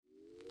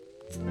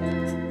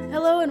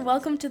Hello and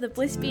welcome to the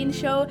Bliss Bean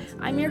Show.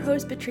 I'm your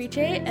host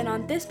Beatrice, and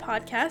on this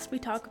podcast we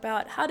talk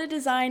about how to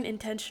design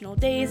intentional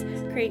days,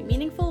 create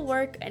meaningful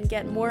work, and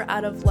get more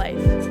out of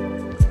life.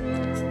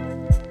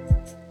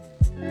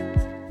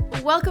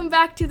 Welcome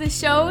back to the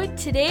show.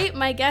 Today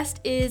my guest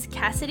is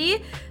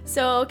Cassidy.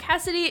 So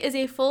Cassidy is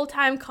a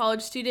full-time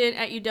college student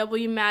at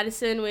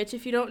UW-Madison, which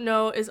if you don't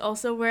know is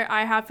also where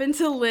I happen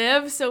to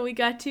live. So we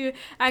got to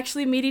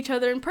actually meet each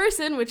other in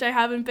person, which I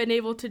haven't been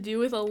able to do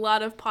with a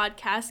lot of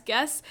podcast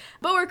guests,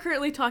 but we're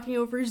currently talking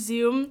over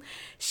Zoom.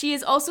 She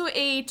is also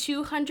a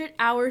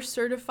 200-hour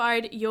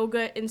certified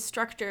yoga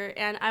instructor,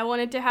 and I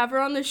wanted to have her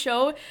on the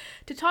show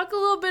to talk a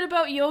little bit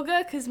about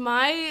yoga because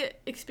my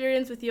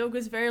experience with yoga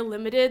is very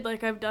limited.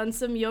 Like, I've done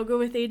some yoga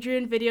with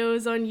Adriene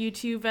videos on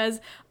YouTube,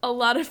 as a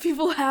lot of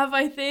people have,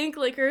 I think,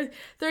 like her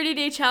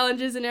 30-day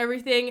challenges and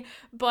everything.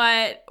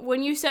 But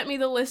when you sent me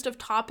the list of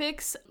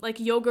topics, like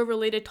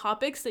yoga-related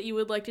topics that you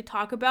would like to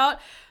talk about,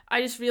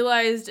 I just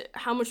realized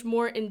how much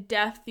more in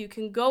depth you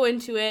can go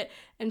into it.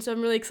 And so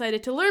I'm really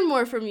excited to learn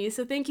more from you.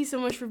 So thank you so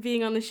much for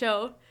being on the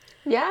show.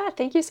 Yeah,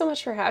 thank you so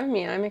much for having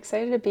me. I'm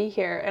excited to be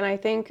here. And I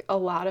think a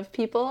lot of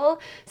people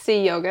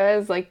see yoga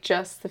as like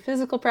just the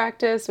physical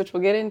practice, which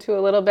we'll get into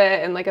a little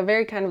bit, and like a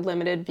very kind of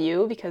limited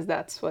view because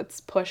that's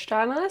what's pushed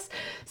on us.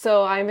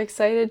 So I'm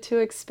excited to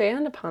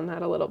expand upon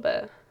that a little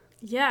bit.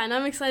 Yeah, and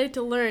I'm excited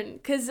to learn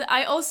because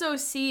I also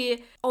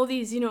see all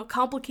these,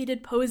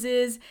 complicated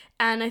poses,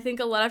 and I think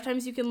a lot of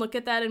times you can look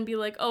at that and be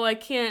like, oh, I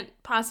can't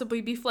possibly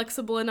be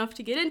flexible enough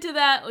to get into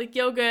that. Like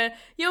yoga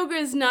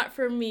is not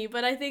for me,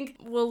 but I think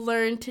we'll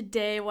learn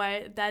today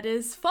why that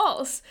is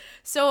false.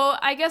 So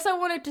I guess I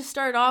wanted to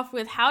start off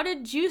with, how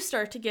did you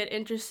start to get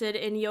interested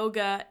in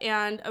yoga,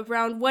 and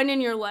around when in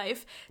your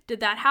life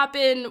did that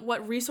happen?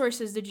 What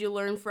resources did you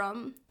learn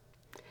from?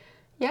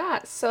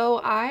 Yeah,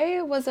 so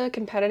I was a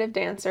competitive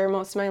dancer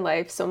most of my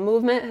life, so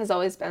movement has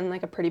always been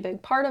like a pretty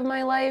big part of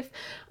my life,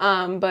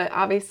 but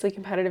obviously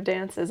competitive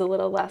dance is a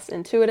little less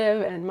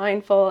intuitive and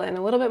mindful and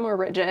a little bit more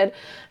rigid.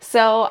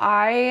 So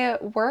I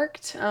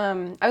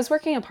was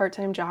working a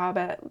part-time job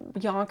at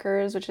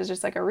Yonkers, which is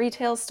just like a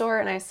retail store,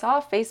 and I saw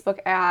a Facebook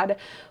ad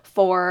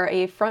for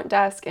a front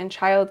desk and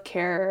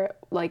childcare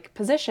like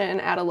position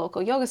at a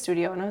local yoga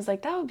studio, and I was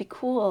like, that would be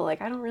cool. Like,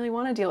 I don't really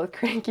want to deal with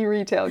cranky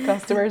retail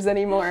customers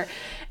anymore.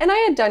 And I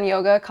had done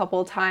yoga a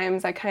couple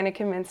times. I kind of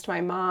convinced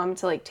my mom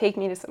to like take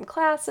me to some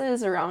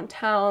classes around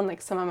town,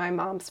 like some of my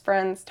mom's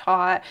friends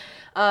taught.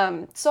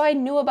 So I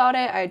knew about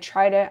it. I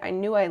tried it. I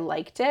knew I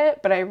liked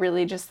it, but I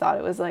really just thought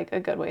it was like a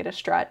good way to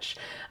stretch.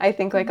 I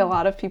think like a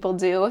lot of people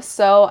do.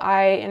 So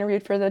I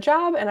interviewed for the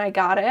job and I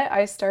got it.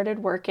 I started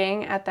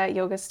working at that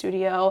yoga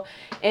studio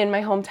in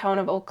my hometown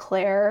of Eau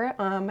Claire,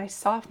 my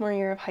sophomore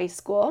year of high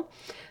school.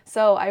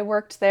 So I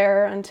worked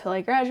there until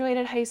I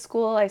graduated high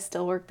school. I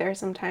still work there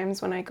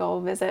sometimes when I go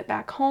visit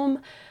back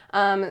home.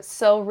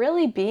 So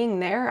really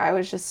being there, I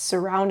was just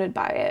surrounded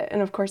by it.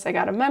 And of course I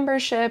got a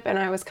membership and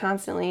I was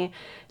constantly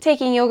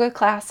taking yoga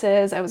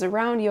classes. I was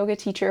around yoga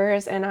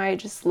teachers and I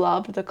just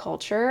loved the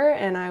culture.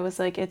 And I was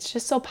like, it's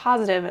just so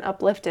positive and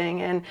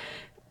uplifting and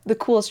the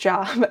coolest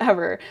job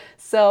ever.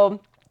 So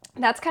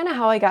that's kind of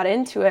how I got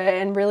into it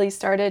and really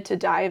started to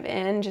dive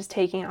in, just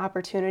taking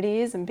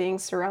opportunities and being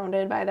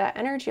surrounded by that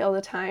energy all the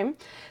time.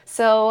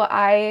 So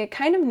I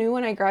kind of knew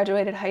when I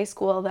graduated high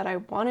school that I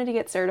wanted to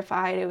get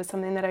certified. It was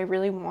something that I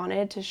really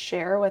wanted to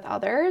share with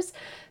others.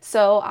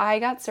 So I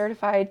got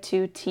certified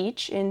to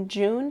teach in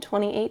June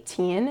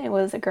 2018. It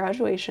was a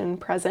graduation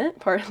present,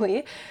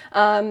 partly,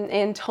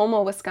 in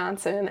Tomah,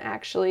 Wisconsin,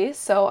 actually.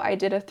 So I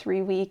did a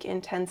 3-week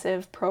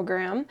intensive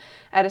program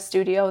at a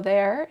studio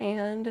there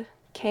and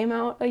came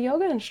out a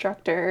yoga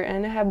instructor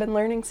and have been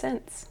learning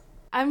since.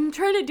 I'm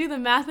trying to do the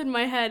math in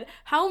my head.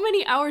 How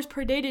many hours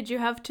per day did you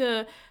have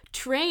to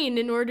train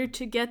in order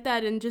to get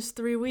that in just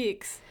 3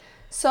 weeks?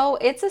 So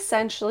it's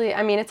essentially,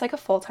 it's like a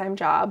full-time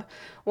job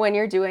when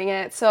you're doing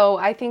it. So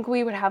I think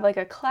we would have like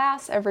a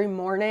class every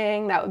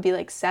morning that would be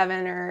like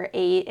 7 or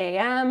 8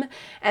 a.m.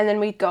 And then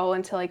we'd go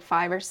until like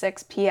 5 or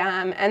 6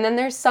 p.m. And then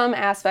there's some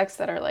aspects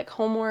that are like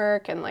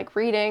homework and like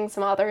reading,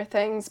 some other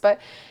things. But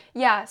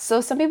yeah,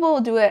 so some people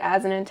will do it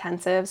as an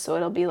intensive. So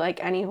it'll be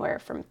like anywhere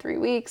from 3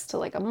 weeks to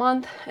like a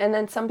month. And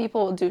then some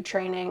people will do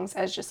trainings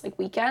as just like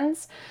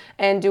weekends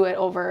and do it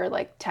over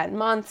like 10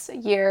 months, a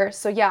year.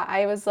 So yeah,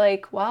 I was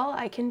like, well,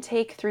 I can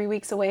take 3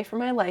 weeks away from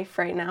my life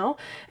right now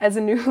as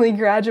a newly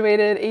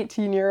graduated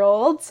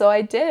 18-year-old. So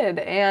I did,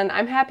 and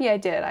I'm happy I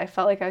did. I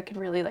felt like I could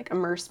really like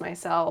immerse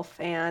myself,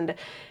 and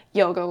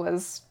yoga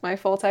was my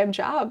full-time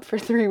job for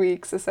 3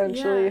 weeks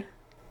essentially. Yeah.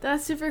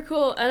 That's super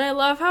cool. And I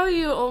love how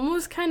you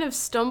almost kind of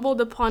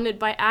stumbled upon it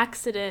by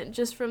accident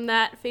just from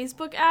that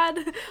Facebook ad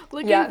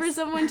looking for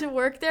someone to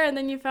work there, and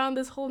then you found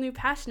this whole new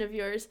passion of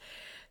yours.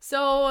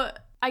 So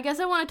I guess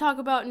I want to talk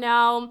about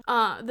now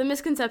the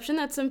misconception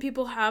that some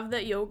people have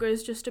that yoga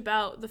is just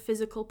about the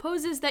physical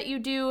poses that you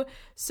do.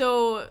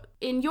 So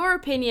in your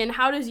opinion,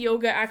 how does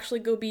yoga actually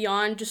go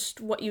beyond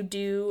just what you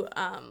do,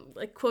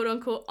 like quote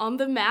unquote, on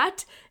the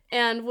mat?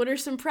 And what are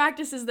some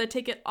practices that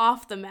take it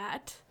off the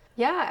mat?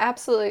 Yeah,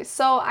 absolutely.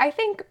 So I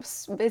think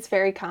it's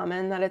very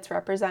common that it's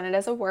represented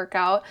as a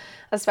workout,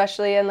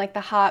 especially in like the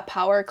hot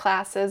power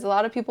classes. A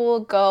lot of people will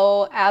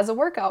go as a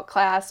workout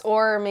class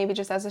or maybe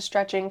just as a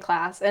stretching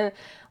class. And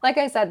like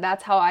I said,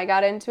 that's how I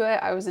got into it.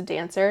 I was a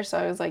dancer, so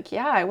I was like,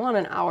 yeah, I want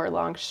an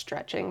hour-long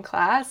stretching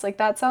class. Like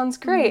that sounds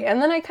great.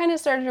 And then I kind of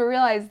started to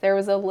realize there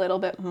was a little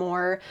bit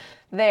more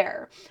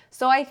there.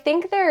 So I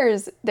think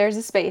there's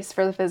a space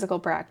for the physical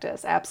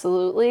practice,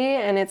 absolutely,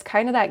 and it's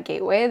kind of that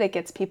gateway that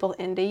gets people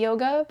into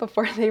yoga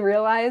before they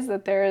realize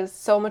that there is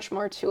so much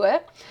more to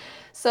it.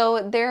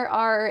 So there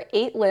are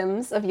 8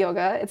 limbs of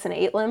yoga. It's an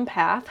 8-limb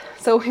path.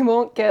 So we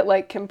won't get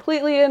like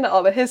completely into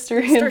all the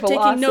history and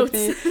philosophy. Taking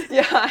notes.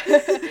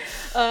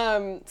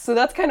 Yeah. So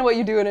that's kind of what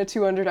you do in a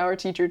 200-hour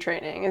teacher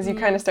training is you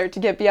kind of start to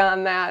get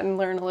beyond that and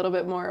learn a little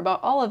bit more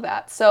about all of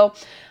that. So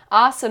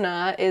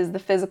asana is the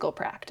physical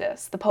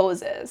practice, the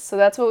poses. So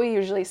that's what we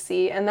usually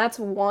see. And that's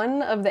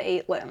one of the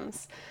 8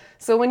 limbs.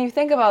 So when you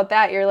think about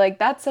that, you're like,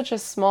 that's such a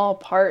small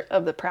part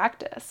of the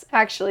practice,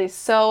 actually.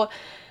 So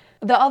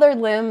the other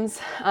limbs,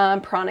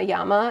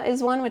 pranayama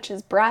is one, which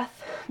is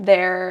breath.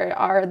 There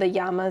are the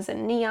yamas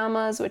and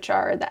niyamas, which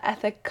are the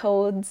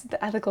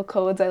ethical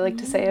codes I like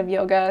to say of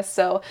yoga.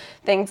 So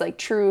things like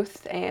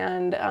truth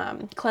and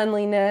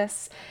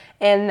cleanliness.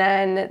 And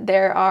then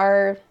there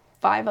are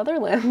 5 other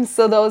limbs.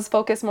 So those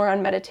focus more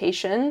on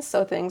meditation.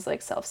 So things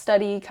like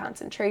self-study,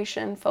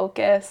 concentration,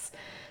 focus.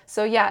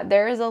 So yeah,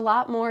 there is a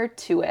lot more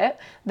to it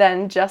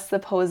than just the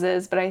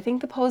poses, but I think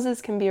the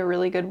poses can be a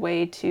really good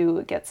way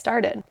to get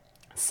started.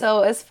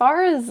 So as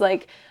far as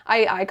like,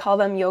 I call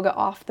them yoga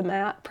off the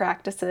mat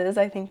practices.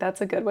 I think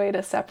that's a good way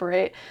to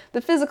separate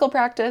the physical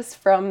practice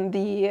from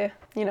the,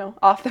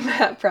 off the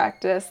mat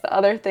practice, the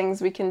other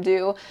things we can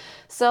do.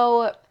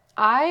 So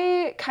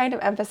I kind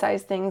of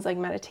emphasize things like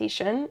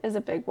meditation is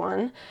a big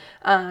one,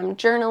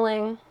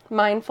 journaling,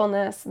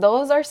 mindfulness.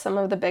 Those are some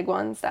of the big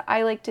ones that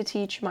I like to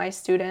teach my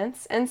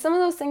students. And some of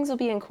those things will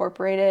be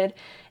incorporated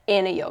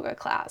in a yoga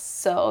class.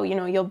 So,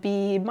 you'll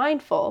be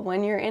mindful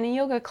when you're in a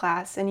yoga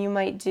class and you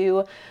might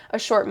do a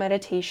short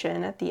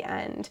meditation at the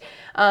end.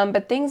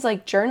 But things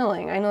like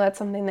journaling, I know that's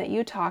something that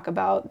you talk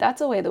about.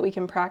 That's a way that we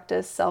can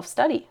practice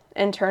self-study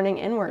and turning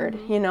inward,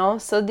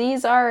 So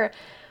these are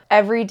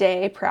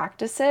everyday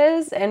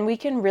practices and we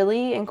can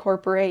really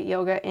incorporate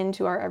yoga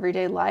into our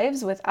everyday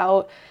lives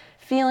without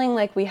feeling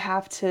like we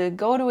have to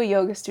go to a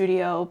yoga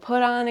studio,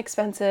 put on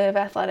expensive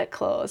athletic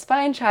clothes,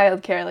 find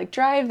childcare, like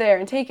drive there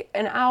and take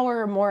an hour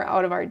or more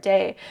out of our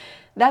day.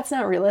 That's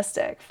not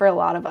realistic for a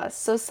lot of us.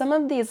 So some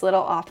of these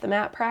little off the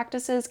mat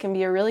practices can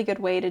be a really good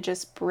way to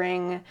just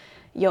bring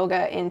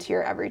yoga into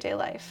your everyday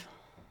life.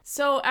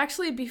 So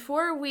actually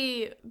before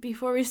we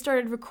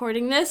started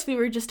recording this, we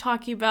were just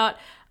talking about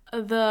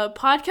the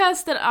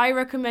podcast that I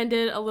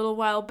recommended a little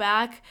while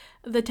back,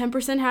 the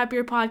 10%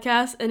 Happier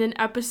podcast, and an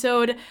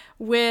episode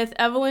with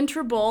Evelyn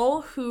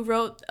Tribole, who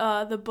wrote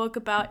the book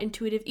about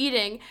intuitive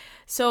eating.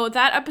 So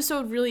that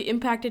episode really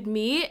impacted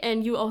me,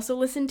 and you also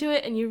listened to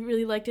it, and you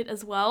really liked it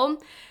as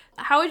well.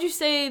 How would you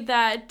say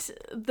that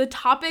the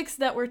topics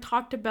that were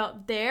talked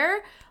about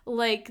there,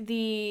 like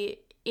the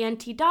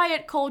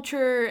anti-diet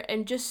culture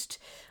and just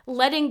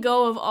letting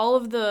go of all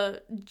of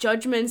the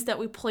judgments that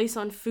we place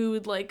on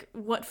food, like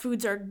what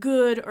foods are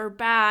good or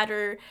bad,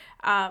 or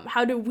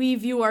how do we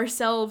view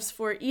ourselves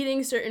for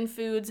eating certain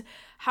foods,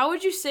 how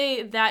would you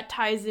say that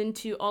ties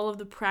into all of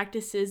the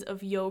practices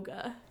of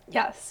yoga?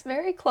 Yes,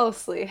 very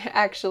closely,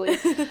 actually.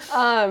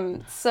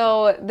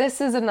 So this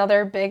is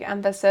another big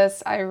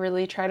emphasis. I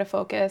really try to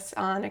focus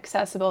on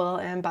accessible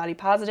and body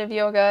positive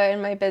yoga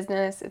in my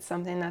business. It's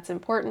something that's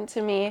important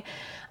to me.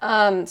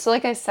 So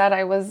like I said,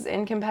 I was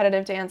in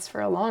competitive dance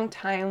for a long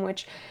time,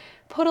 which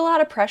put a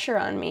lot of pressure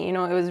on me. It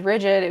was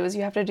rigid. It was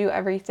you have to do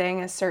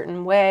everything a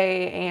certain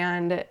way.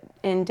 And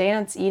in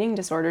dance, eating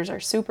disorders are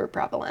super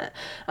prevalent.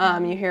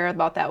 You hear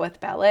about that with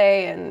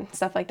ballet and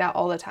stuff like that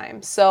all the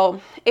time. So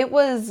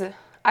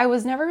I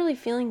was never really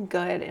feeling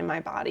good in my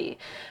body.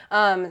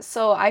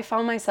 So I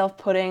found myself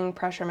putting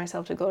pressure on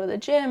myself to go to the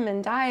gym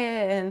and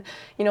diet and,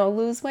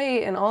 lose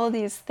weight and all of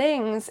these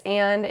things.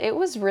 And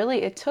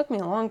it took me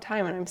a long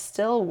time, and I'm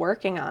still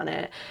working on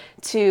it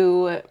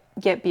to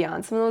get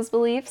beyond some of those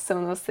beliefs, some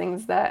of those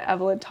things that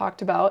Evelyn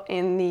talked about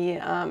in the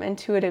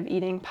intuitive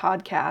eating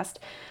podcast.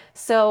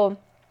 So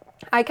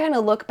I kind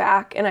of look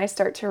back and I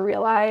start to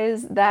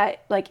realize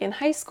that like in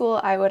high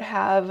school, I would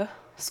have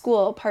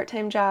school,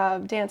 part-time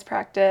job, dance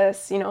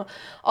practice,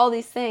 all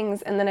these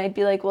things. And then I'd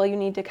be like, well, you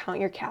need to count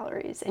your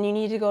calories and you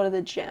need to go to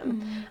the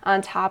gym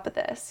on top of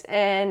this.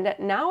 And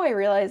now I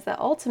realize that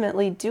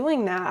ultimately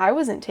doing that, I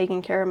wasn't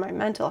taking care of my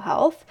mental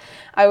health.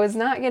 I was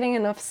not getting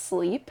enough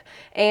sleep.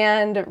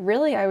 And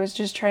really, I was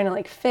just trying to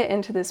like fit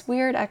into this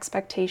weird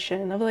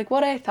expectation of like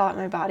what I thought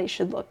my body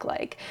should look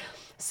like.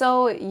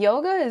 So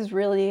yoga is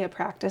really a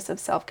practice of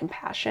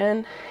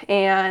self-compassion,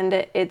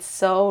 and it's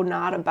so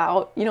not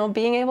about,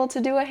 being able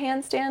to do a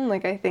handstand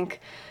like I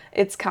think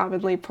it's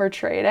commonly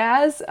portrayed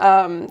as.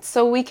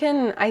 So we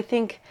can, I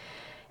think,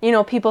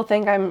 people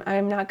think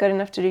I'm not good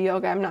enough to do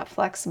yoga, I'm not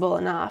flexible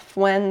enough,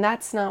 when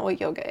that's not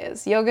what yoga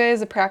is. Yoga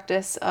is a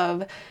practice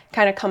of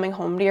kind of coming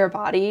home to your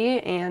body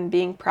and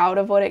being proud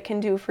of what it can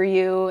do for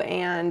you,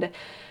 and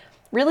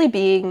really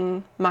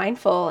being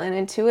mindful and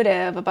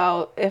intuitive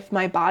about, if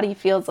my body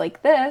feels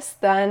like this,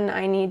 then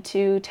I need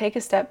to take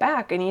a step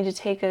back. I need to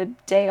take a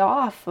day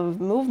off of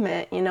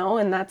movement,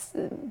 and that's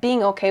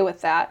being okay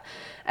with that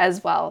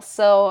as well.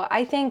 So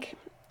I think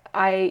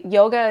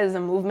yoga is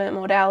a movement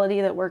modality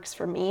that works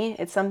for me.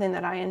 It's something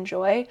that I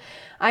enjoy.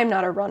 I'm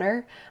not a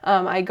runner.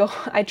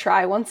 I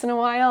try once in a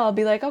while. I'll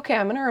be like, okay,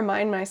 I'm going to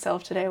remind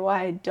myself today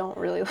why I don't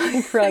really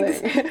like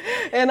running.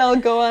 And I'll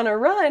go on a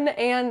run,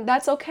 and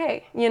that's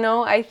okay.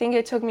 I think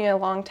it took me a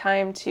long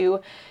time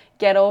to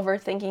get over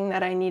thinking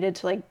that I needed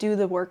to do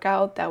the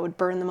workout that would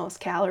burn the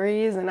most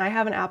calories. And I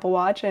have an Apple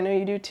Watch. I know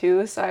you do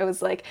too. So I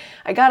was like,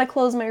 I got to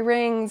close my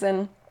rings,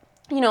 and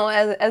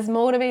as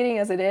motivating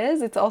as it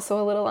is, it's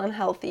also a little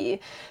unhealthy.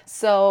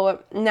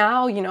 So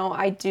now,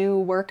 I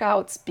do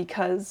workouts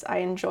because I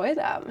enjoy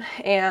them.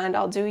 And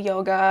I'll do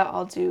yoga,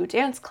 I'll do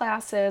dance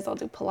classes, I'll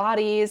do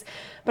Pilates,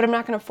 but I'm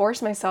not going to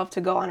force myself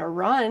to go on a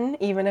run,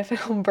 even if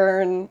it'll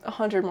burn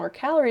 100 more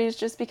calories,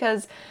 just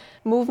because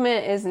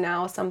movement is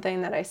now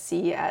something that I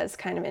see as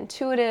kind of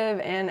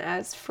intuitive and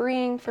as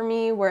freeing for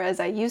me,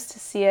 whereas I used to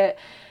see it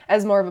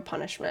as more of a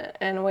punishment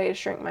and a way to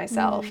shrink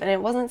myself. And it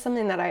wasn't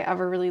something that I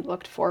ever really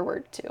looked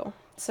forward to.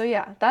 So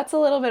yeah, that's a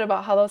little bit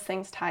about how those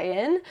things tie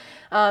in.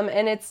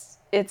 And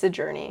it's a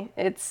journey.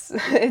 It's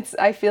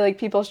I feel like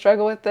people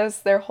struggle with this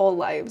their whole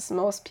lives.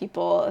 Most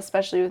people,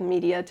 especially with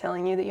media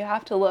telling you that you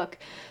have to look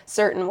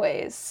certain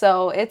ways.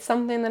 So it's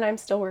something that I'm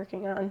still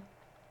working on.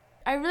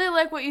 I really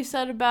like what you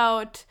said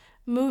about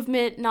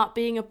movement not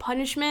being a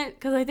punishment,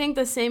 because I think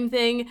the same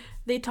thing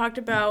they talked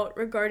about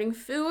regarding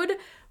food,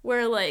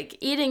 where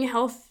eating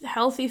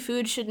healthy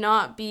food should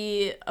not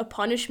be a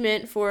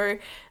punishment for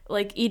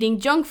eating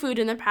junk food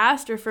in the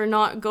past, or for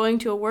not going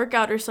to a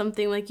workout or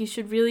something. You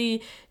should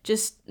really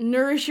just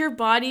nourish your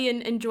body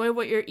and enjoy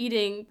what you're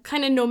eating,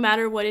 kind of no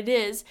matter what it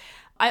is.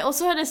 I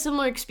also had a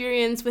similar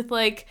experience with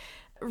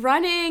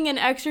running and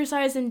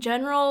exercise in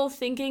general,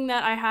 thinking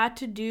that I had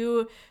to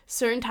do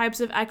certain types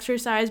of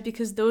exercise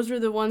because those were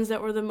the ones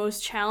that were the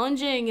most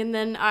challenging. And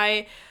then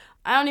I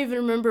don't even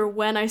remember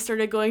when I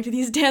started going to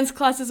these dance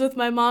classes with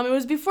my mom. It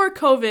was before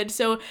COVID,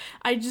 so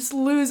I just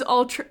lose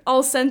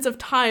all sense of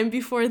time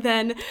before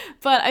then.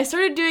 But I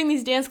started doing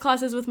these dance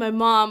classes with my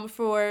mom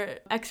for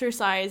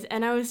exercise,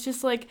 and I was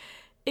just like,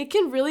 it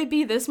can really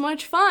be this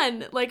much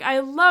fun. I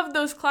loved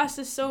those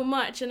classes so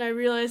much, and I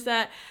realized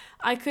that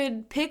I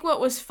could pick what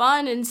was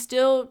fun and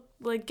still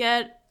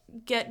get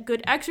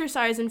good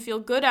exercise and feel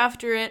good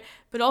after it,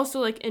 but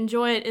also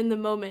enjoy it in the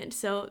moment.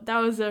 So that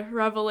was a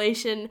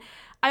revelation.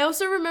 I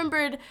also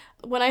remembered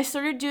when I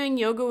started doing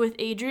yoga with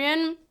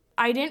Adrienne,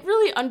 I didn't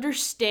really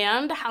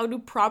understand how to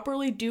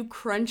properly do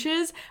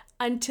crunches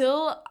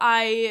until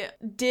I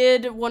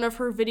did one of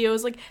her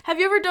videos. Have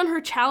you ever done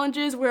her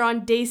challenges where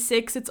on day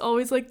 6 it's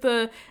always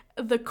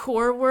the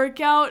core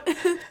workout?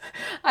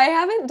 I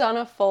haven't done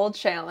a full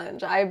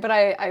challenge. But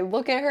I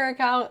look at her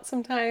account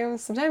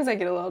sometimes. Sometimes I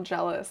get a little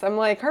jealous. I'm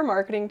like, her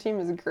marketing team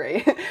is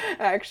great,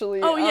 actually.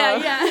 Oh,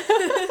 yeah.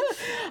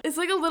 It's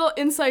a little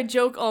inside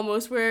joke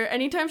almost, where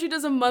anytime she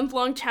does a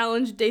month-long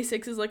challenge, day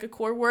 6 is a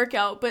core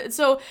workout. But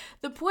so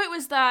the point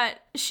was that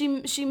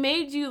she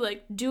made you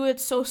do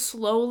it so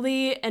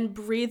slowly and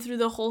breathe through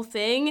the whole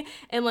thing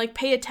and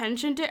pay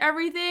attention to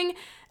everything.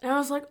 And I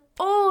was like,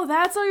 oh,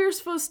 that's how you're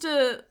supposed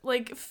to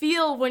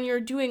feel when you're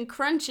doing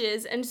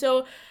crunches. And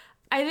so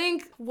I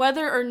think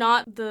whether or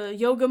not the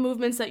yoga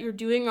movements that you're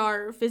doing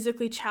are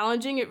physically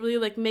challenging, it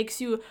really makes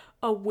you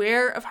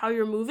aware of how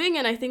you're moving.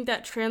 And I think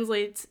that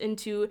translates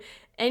into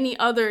any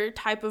other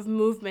type of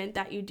movement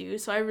that you do.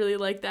 So I really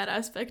like that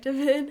aspect of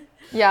it.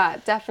 Yeah,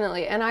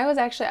 definitely. And I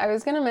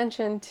was going to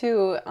mention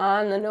too,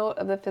 on the note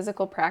of the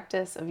physical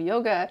practice of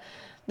yoga,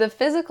 the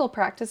physical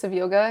practice of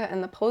yoga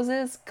and the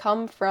poses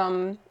come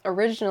from,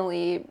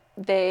 originally,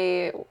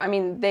 they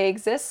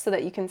exist so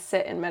that you can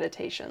sit in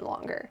meditation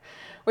longer,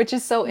 which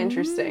is so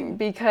interesting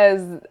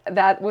because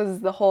that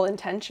was the whole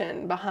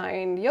intention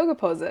behind yoga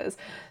poses.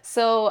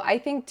 So I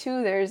think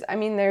too,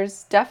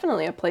 there's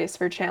definitely a place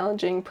for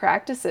challenging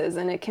practices,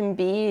 and it can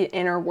be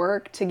inner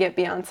work to get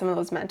beyond some of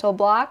those mental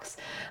blocks.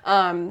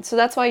 So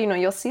that's why,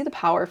 you'll see the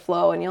power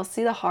flow and you'll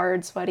see the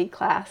hard, sweaty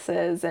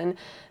classes, and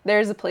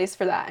there's a place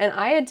for that. And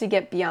I had to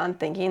get beyond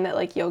thinking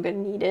that yoga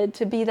needed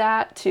to be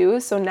that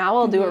too. So now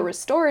I'll do a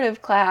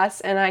restorative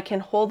class and I can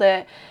hold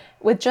it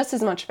with just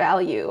as much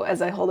value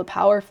as I hold a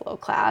power flow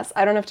class.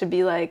 I don't have to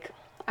be I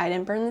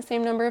didn't burn the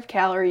same number of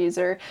calories,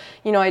 or,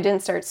 I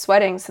didn't start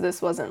sweating, so this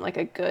wasn't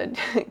a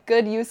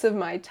good use of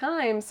my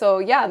time. So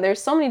yeah,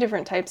 there's so many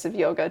different types of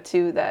yoga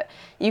too, that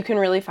you can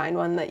really find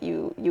one that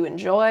you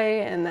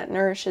enjoy and that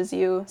nourishes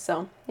you.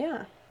 So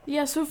yeah.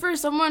 Yeah, so for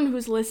someone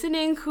who's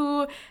listening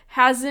who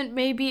hasn't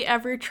maybe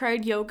ever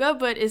tried yoga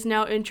but is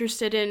now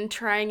interested in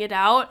trying it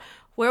out,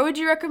 where would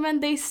you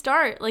recommend they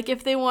start?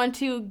 If they want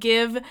to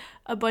give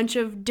a bunch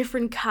of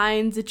different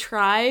kinds a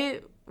try,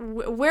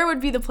 where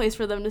would be the place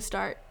for them to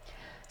start?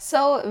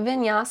 So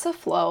Vinyasa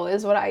flow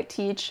is what I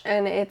teach,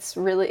 and it's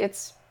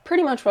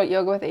pretty much what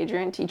Yoga with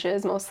Adriene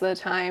teaches most of the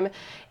time.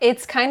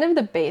 It's kind of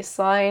the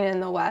baseline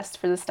in the West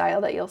for the style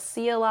that you'll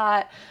see a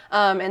lot,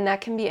 and that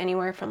can be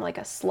anywhere from like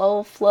a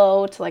slow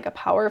flow to like a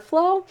power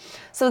flow.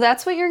 So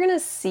that's what you're gonna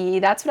see.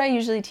 That's what I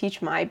usually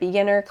teach my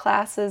beginner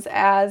classes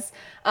as.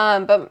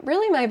 But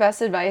really my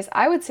best advice,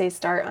 I would say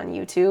start on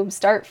YouTube,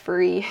 start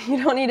free.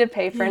 You don't need to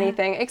pay for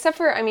anything, except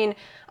for, I mean,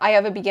 I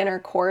have a beginner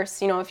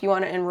course, if you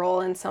want to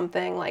enroll in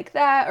something like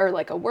that, or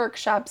like a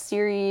workshop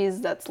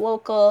series that's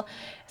local,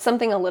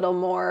 something a little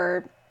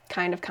more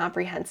kind of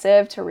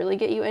comprehensive to really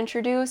get you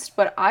introduced.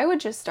 But I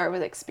would just start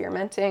with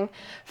experimenting,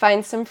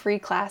 find some free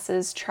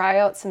classes, try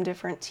out some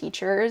different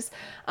teachers.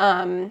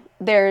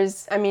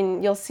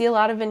 You'll see a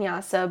lot of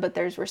vinyasa, but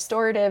there's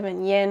restorative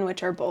and yin,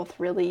 which are both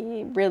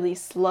really, really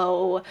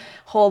slow,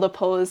 hold a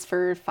pose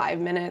for 5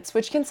 minutes,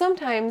 which can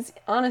sometimes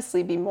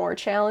honestly be more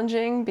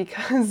challenging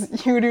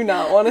because you do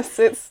not want to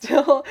sit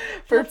still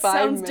for 5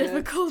 minutes. Sounds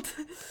difficult.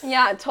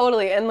 Yeah,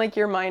 totally. And like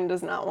your mind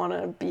does not want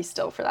to be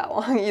still for that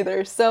long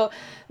either. So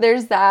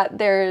there's that.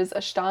 There's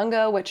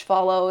Ashtanga, which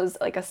follows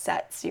like a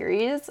set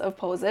series of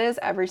poses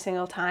every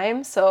single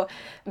time. So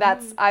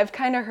that's, I've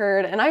kind of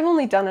heard, and I've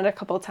only done it a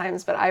couple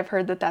times, but I've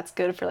heard that that's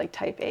good for like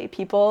type A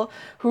people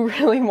who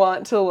really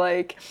want to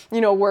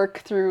work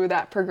through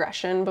that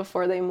progression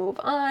before they move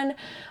on.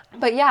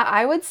 But yeah,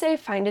 I would say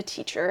find a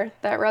teacher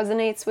that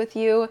resonates with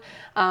you,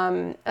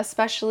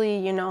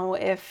 especially,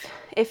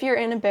 if you're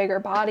in a bigger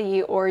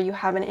body or you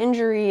have an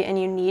injury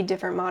and you need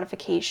different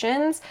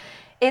modifications.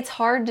 It's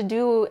hard to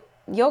do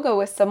yoga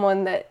with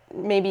someone that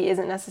maybe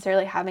isn't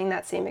necessarily having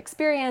that same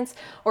experience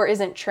or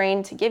isn't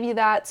trained to give you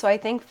that. So I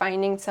think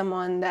finding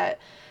someone that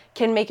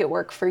can make it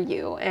work for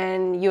you,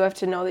 and you have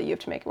to know that you have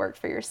to make it work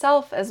for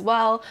yourself as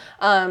well.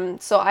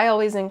 So I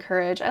always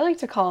encourage, I like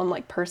to call them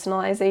like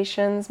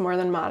personalizations more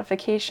than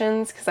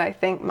modifications, because I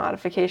think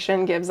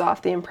modification gives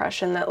off the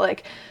impression that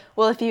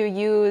if you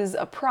use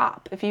a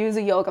prop, if you use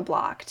a yoga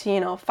block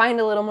to, find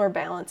a little more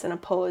balance in a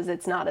pose,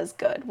 it's not as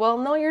good. Well,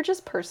 no, you're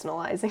just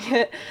personalizing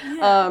it.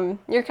 Yeah.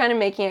 You're kind of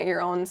making it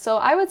your own. So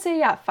I would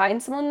say,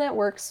 find someone that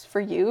works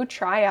for you,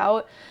 try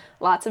out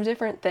lots of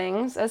different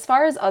things. As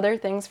far as other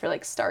things for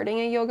starting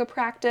a yoga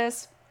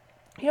practice,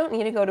 you don't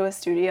need to go to a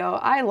studio.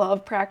 I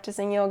love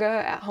practicing yoga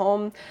at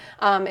home.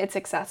 It's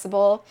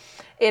accessible.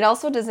 It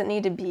also doesn't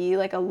need to be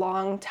a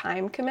long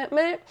time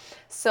commitment.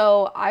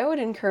 So I would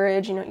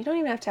encourage, you don't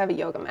even have to have a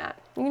yoga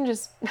mat. You can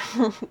just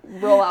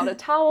roll out a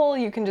towel.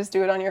 You can just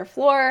do it on your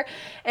floor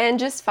and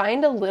just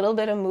find a little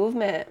bit of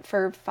movement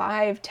for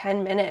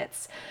 5-10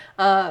 minutes.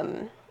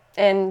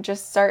 And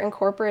just start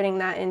incorporating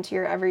that into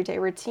your everyday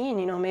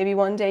routine. Maybe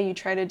one day you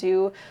try to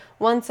do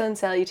one sun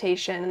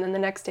salutation, and then the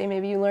next day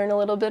maybe you learn a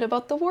little bit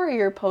about the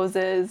warrior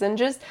poses, and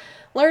just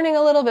learning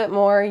a little bit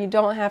more. You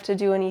don't have to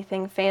do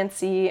anything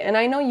fancy. And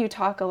I know you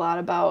talk a lot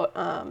about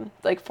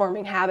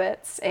forming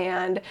habits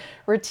and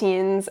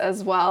routines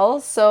as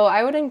well. So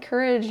I would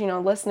encourage,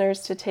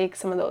 listeners to take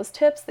some of those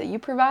tips that you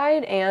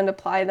provide and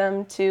apply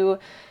them to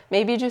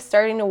maybe just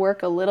starting to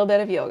work a little bit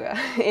of yoga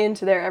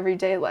into their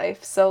everyday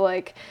life. So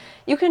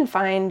you can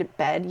find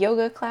bed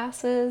yoga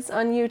classes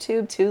on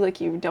YouTube too.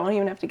 You don't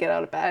even have to get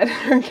out of bed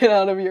or get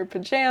out of your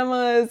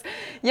pajamas.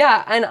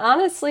 Yeah, and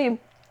honestly,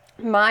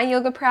 my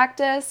yoga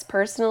practice,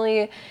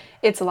 personally,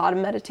 it's a lot of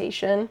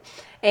meditation,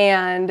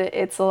 and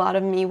it's a lot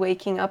of me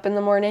waking up in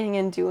the morning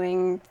and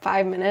doing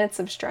 5 minutes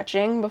of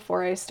stretching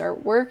before I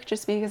start work,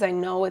 just because I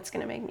know it's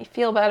going to make me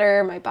feel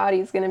better. My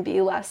body's going to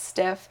be less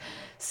stiff.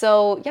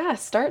 So yeah,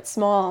 start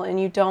small, and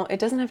it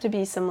doesn't have to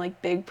be some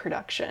big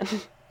production.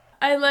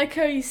 I like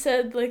how you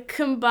said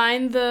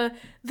combine the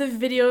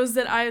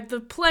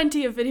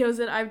plenty of videos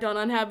that I've done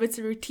on habits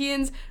and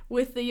routines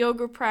with the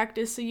yoga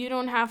practice, so you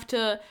don't have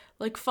to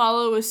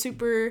follow a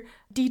super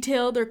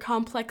detailed or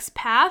complex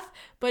path,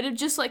 but it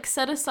just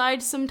set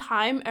aside some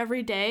time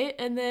every day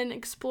and then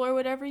explore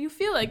whatever you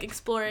feel like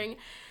exploring.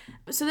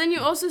 So then you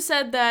also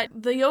said that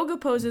the yoga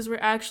poses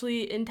were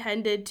actually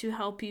intended to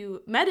help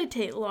you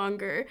meditate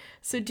longer.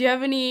 So do you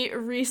have any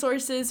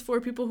resources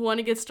for people who want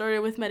to get started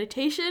with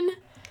meditation?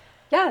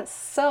 Yes,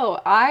 so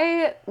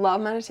I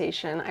love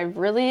meditation. I've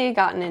really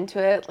gotten into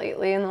it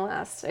lately in the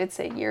last, I'd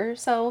say, year or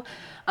so.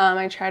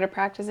 I try to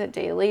practice it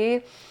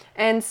daily.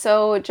 And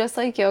so just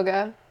like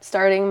yoga,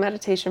 starting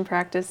meditation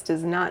practice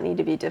does not need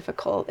to be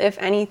difficult. If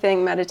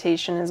anything,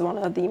 meditation is one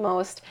of the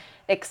most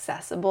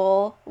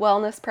accessible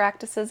wellness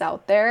practices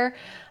out there.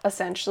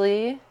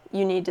 Essentially,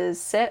 you need to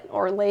sit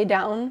or lay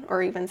down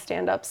or even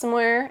stand up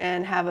somewhere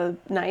and have a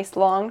nice,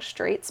 long,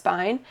 straight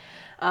spine.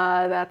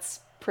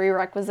 That's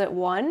prerequisite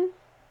 1.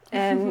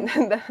 And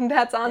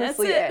that's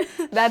honestly it.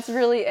 That's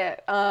really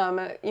it.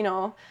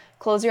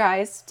 Close your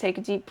eyes, take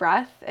a deep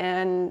breath,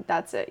 and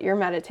that's it. You're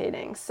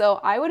meditating. So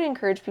I would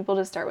encourage people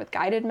to start with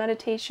guided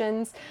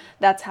meditations.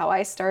 That's how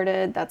I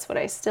started. That's what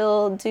I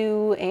still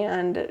do,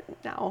 and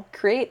now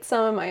create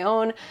some of my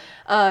own.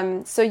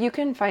 So you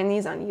can find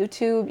these on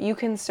YouTube. You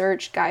can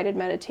search guided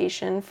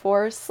meditation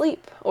for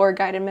sleep or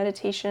guided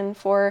meditation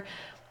for,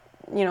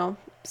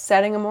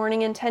 setting a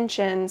morning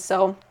intention.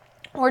 So,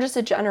 or just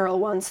a general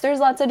one. So there's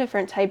lots of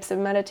different types of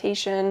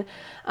meditation.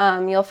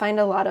 You'll find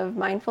a lot of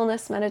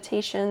mindfulness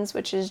meditations,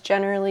 which is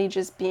generally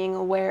just being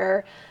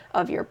aware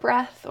of your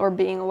breath or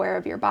being aware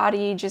of your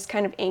body, just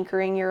kind of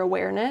anchoring your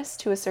awareness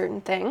to a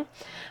certain thing.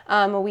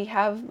 We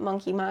have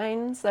monkey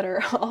minds that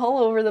are all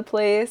over the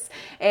place,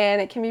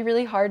 and it can be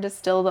really hard to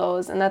still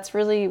those, and that's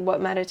really what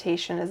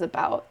meditation is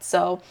about.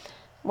 So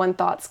when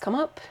thoughts come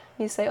up,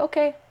 you say,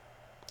 okay,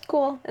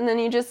 cool, and then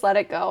you just let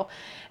it go.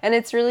 And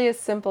it's really as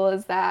simple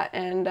as that.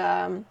 And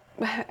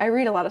I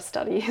read a lot of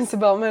studies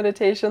about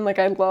meditation. Like,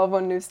 I love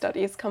when new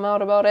studies come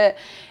out about it,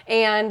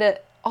 and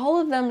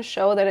all of them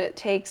show that it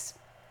takes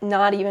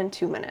not even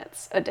 2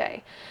 minutes a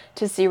day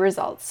to see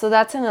results. So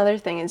that's another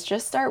thing, is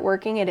just start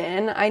working it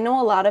in. I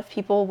know a lot of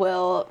people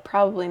will,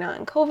 probably not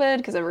in COVID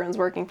because everyone's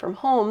working from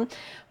home,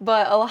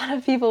 but a lot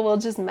of people will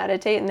just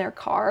meditate in their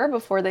car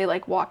before they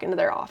like walk into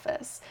their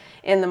office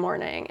in the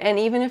morning. And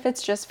even if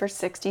it's just for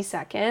 60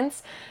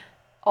 seconds,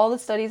 all the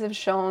studies have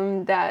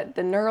shown that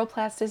the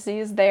neuroplasticity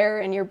is there,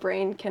 and your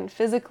brain can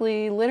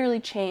physically, literally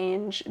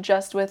change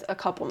just with a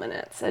couple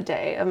minutes a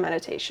day of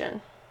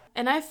meditation.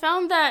 And I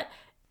found that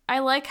I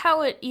like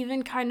how it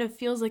even kind of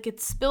feels like it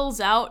spills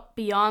out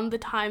beyond the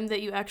time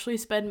that you actually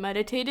spend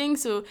meditating.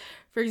 So,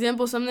 for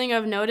example, something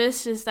I've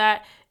noticed is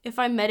that if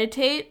I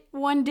meditate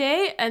one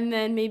day and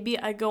then maybe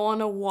I go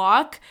on a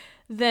walk,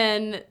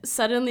 then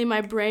suddenly my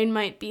brain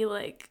might be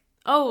like,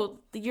 oh,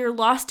 you're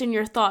lost in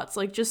your thoughts.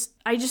 Like,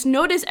 I just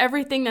notice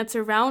everything that's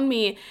around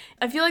me.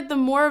 I feel like the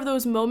more of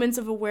those moments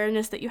of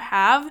awareness that you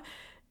have,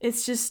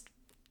 it's just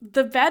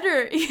the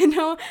better, you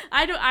know.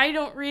 I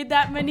don't read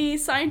that many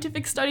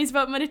scientific studies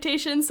about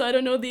meditation, so I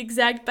don't know the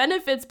exact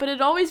benefits, but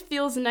it always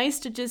feels nice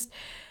to just,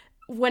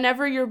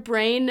 whenever your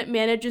brain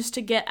manages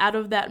to get out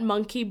of that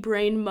monkey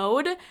brain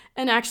mode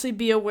and actually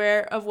be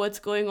aware of what's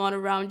going on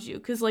around you.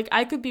 Because like,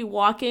 I could be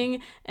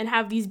walking and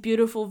have these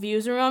beautiful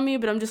views around me,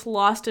 but I'm just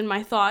lost in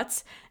my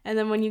thoughts. And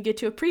then when you get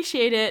to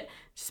appreciate it,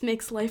 just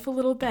makes life a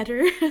little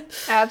better.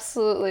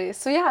 Absolutely.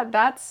 So yeah,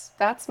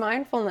 that's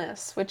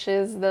mindfulness, which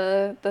is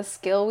the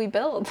skill we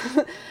build.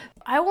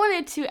 I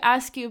wanted to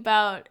ask you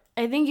about,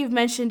 I think you've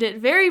mentioned it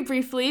very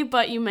briefly,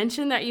 but you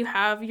mentioned that you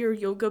have your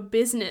yoga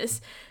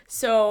business.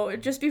 So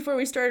just before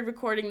we started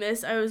recording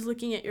this, I was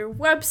looking at your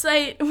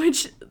website,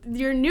 which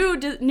your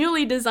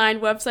newly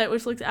designed website,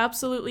 which looks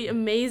absolutely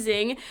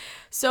amazing.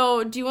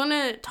 So do you want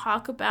to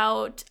talk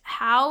about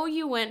how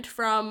you went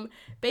from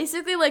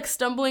basically like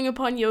stumbling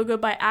upon yoga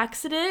by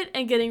accident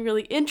and getting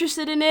really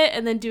interested in it,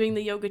 and then doing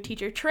the yoga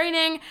teacher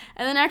training,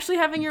 and then actually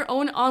having your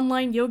own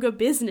online yoga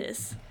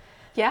business?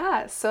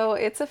 Yeah, so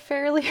it's a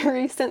fairly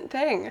recent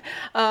thing.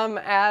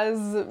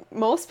 As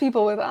most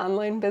people with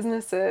online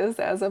businesses,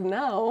 as of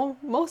now,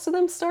 most of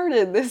them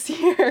started this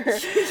year.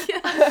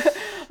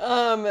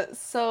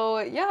 So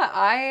yeah,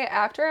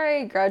 after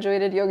I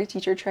graduated yoga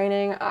teacher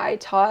training, I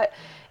taught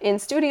in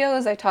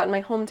studios. I taught in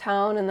my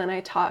hometown, and then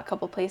I taught a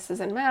couple places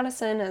in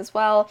Madison as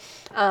well.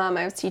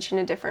 I was teaching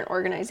in different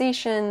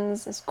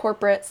organizations,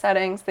 corporate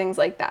settings, things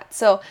like that.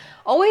 So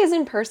always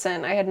in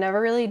person. I had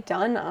never really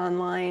done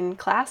online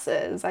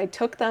classes. I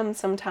took them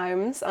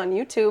sometimes on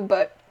YouTube,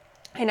 but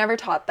I never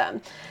taught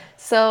them.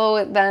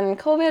 So then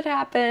COVID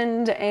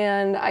happened,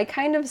 and I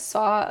kind of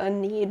saw a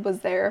need was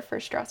there for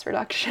stress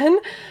reduction,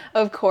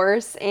 of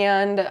course,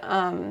 and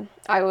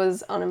I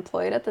was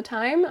unemployed at the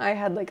time. I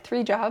had like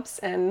 3 jobs,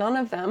 and none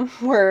of them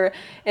were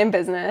in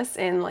business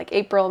in like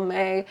April,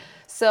 May.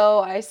 So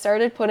I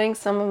started putting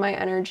some of my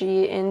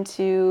energy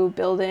into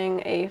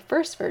building a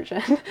first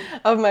version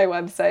of my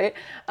website,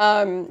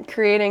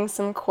 creating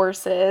some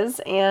courses,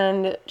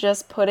 and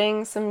just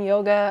putting some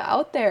yoga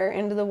out there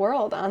into the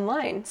world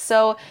online.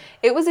 So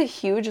it was a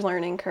huge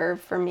learning curve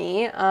for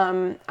me.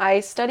 I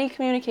study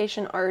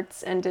communication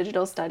arts and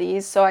digital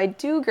studies, so I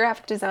do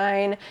graphic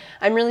design.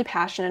 I'm really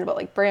passionate about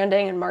like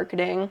branding and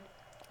marketing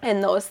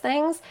and those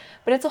things,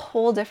 but it's a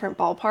whole different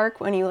ballpark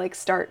when you like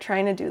start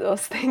trying to do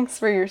those things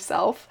for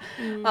yourself.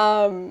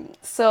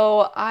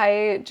 So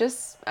I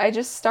just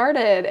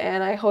started,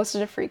 and I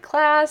hosted a free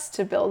class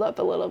to build up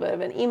a little bit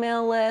of an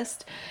email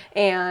list,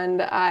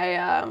 and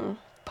I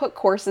put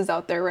courses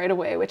out there right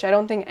away, which I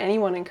don't think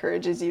anyone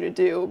encourages you to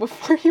do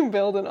before you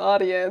build an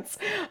audience.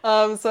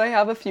 So I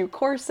have a few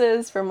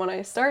courses from when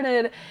I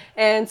started,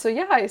 and so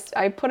yeah,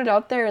 I put it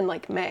out there in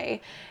like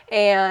May.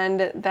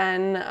 And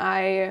then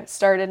I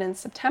started in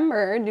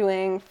September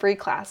doing free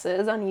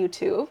classes on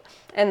YouTube,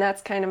 and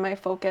that's kind of my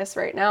focus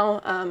right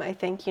now. I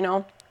think,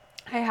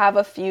 I have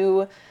a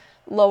few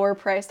lower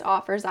priced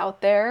offers out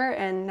there,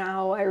 and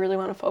now I really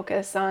want to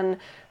focus on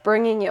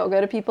bringing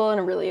yoga to people in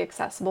a really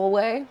accessible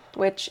way,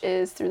 which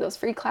is through those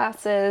free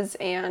classes,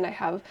 and I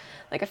have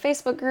like a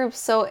Facebook group.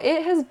 So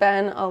it has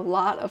been a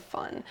lot of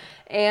fun,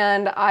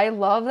 and I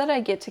love that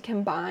I get to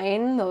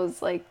combine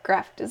those like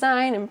graphic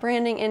design and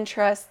branding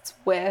interests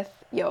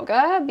with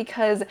yoga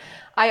because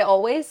I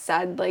always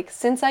said, like,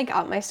 since I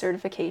got my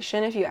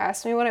certification, if you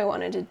asked me what I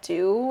wanted to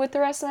do with the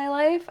rest of my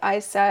life, I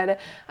said,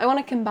 I want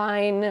to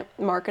combine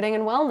marketing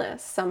and wellness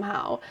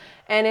somehow.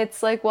 And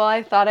it's like, well,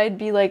 I thought I'd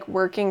be like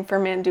working for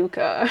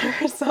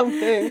Manduka or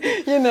something,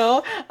 you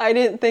know? I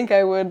didn't think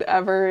I would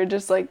ever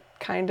just like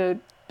kind of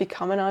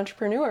become an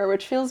entrepreneur,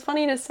 which feels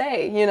funny to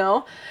say, you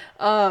know?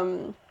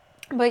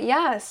 But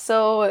yeah,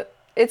 so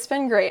it's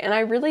been great. And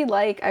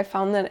I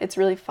found that it's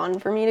really fun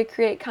for me to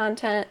create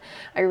content.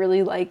 I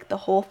really like the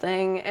whole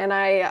thing. And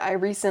I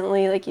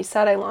recently, like you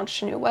said, I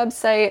launched a new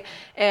website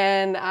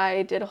and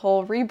I did a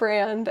whole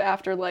rebrand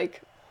after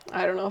like,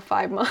 I don't know,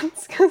 5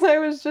 months because I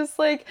was just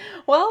like,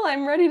 well,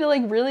 I'm ready to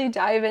like really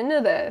dive into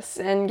this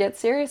and get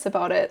serious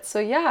about it. So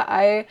yeah,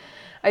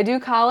 I do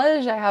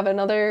college. I have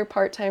another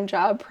part-time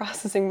job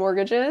processing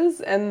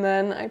mortgages, and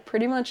then I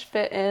pretty much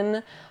fit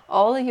in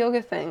all the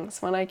yoga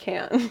things when I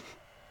can.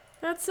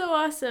 That's so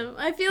awesome.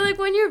 I feel like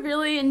when you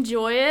really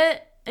enjoy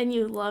it and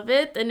you love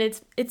it, then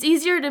it's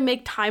easier to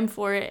make time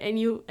for it, and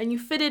you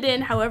fit it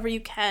in however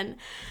you can.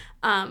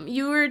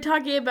 You were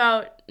talking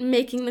about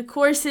making the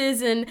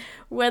courses and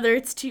whether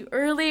it's too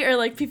early, or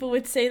like people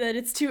would say that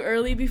it's too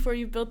early before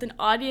you've built an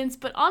audience.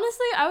 But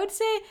honestly, I would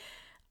say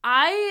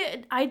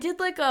I did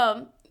like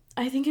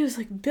I think it was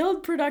like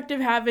build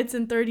productive habits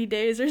in 30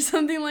 days or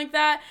something like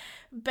that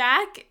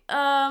back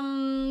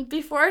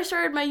before I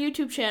started my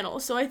YouTube channel.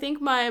 So I think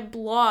my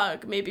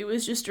blog maybe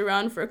was just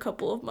around for a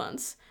couple of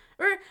months.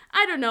 Or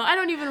I don't know. I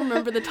don't even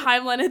remember the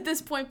timeline at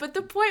this point. But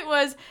the point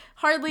was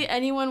hardly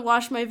anyone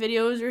watched my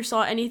videos or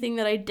saw anything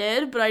that I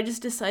did. But I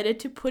just decided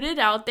to put it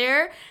out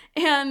there.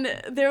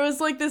 And there was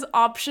like this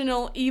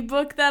optional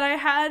ebook that I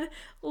had.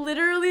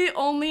 Literally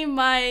only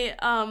my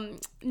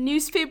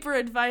newspaper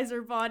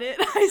advisor bought it.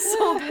 I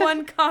sold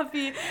one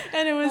copy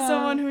and it was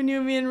someone who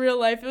knew me in real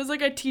life. It was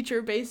like a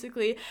teacher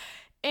basically.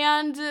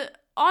 And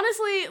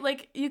honestly,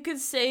 like you could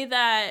say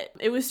that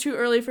it was too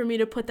early for me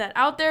to put that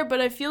out there, but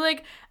I feel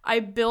like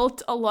I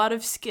built a lot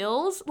of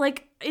skills.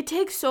 Like it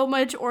takes so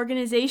much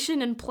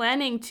organization and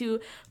planning to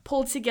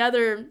pull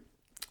together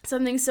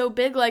something so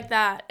big like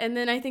that. And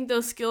then I think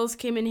those skills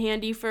came in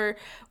handy for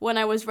when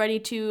I was ready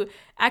to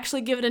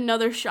actually give it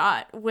another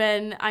shot,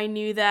 when I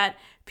knew that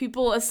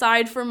people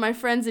aside from my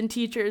friends and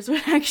teachers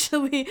would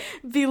actually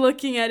be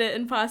looking at it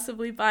and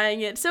possibly buying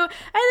it. So I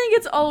think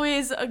it's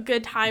always a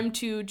good time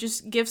to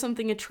just give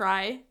something a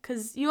try,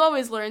 because you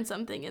always learn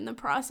something in the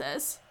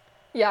process.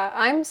 Yeah,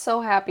 I'm so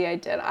happy I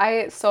did.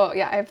 I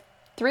have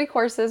 3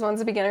 courses.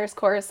 One's a beginner's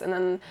course, and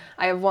then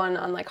I have one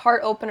on like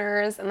heart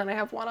openers, and then I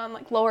have one on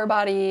like lower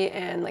body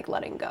and like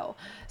letting go.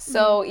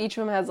 So each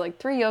of them has like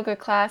 3 yoga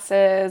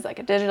classes, like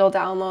a digital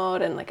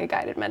download, and like a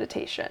guided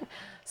meditation.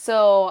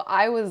 So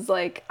I was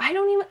like, I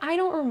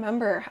don't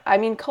remember. I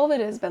mean, COVID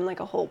has been like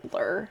a whole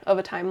blur of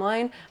a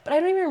timeline, but I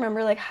don't even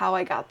remember like how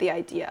I got the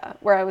idea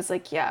where I was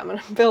like, yeah, I'm going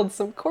to build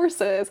some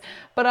courses.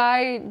 But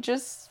I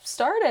just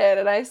started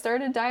and I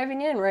started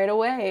diving in right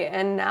away.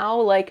 And now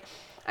like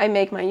I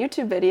make my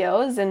YouTube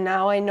videos, and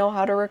now I know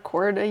how to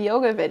record a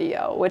yoga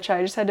video, which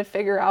I just had to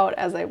figure out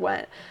as I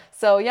went.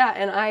 So yeah,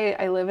 and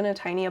I live in a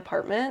tiny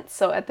apartment.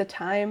 So at the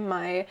time,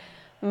 my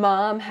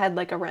mom had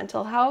like a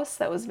rental house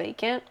that was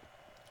vacant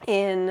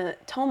in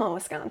Toma,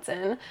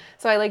 Wisconsin.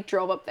 So I like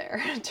drove up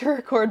there to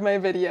record my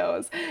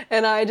videos,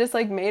 and I just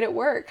like made it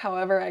work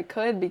however I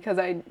could because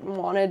I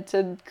wanted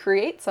to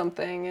create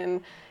something.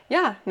 And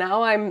yeah,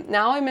 now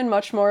I'm in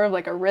much more of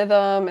like a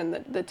rhythm,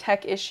 and the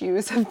tech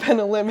issues have been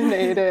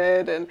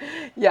eliminated. And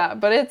yeah,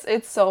 but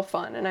it's so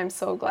fun, and I'm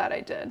so glad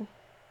I did.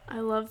 I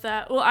love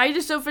that. Well, I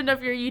just opened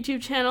up your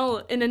YouTube channel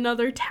in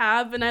another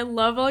tab, and I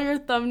love all your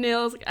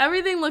thumbnails. Like,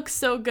 everything looks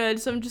so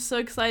good, so I'm just so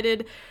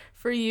excited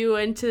for you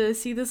and to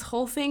see this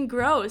whole thing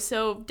grow.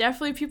 So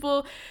definitely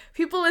people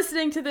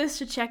listening to this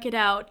should check it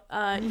out.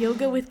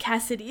 Yoga with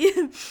Cassidy.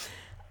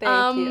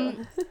 Thank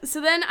you.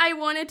 So then I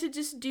wanted to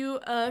just do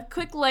a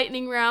quick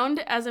lightning round,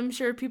 as I'm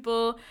sure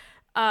people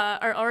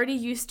are already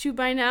used to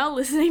by now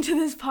listening to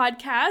this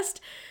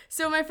podcast.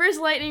 So my first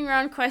lightning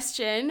round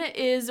question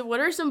is, what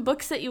are some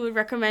books that you would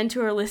recommend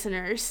to our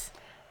listeners?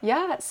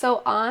 Yeah,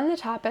 so on the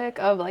topic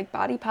of like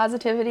body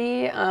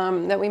positivity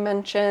that we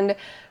mentioned,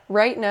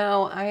 right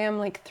now I am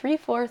like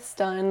 3/4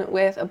 done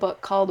with a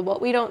book called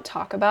What We Don't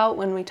Talk About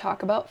When We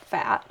Talk About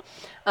Fat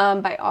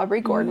by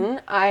Aubrey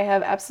Gordon. I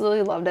have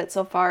absolutely loved it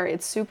so far.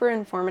 It's super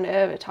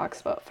informative. It talks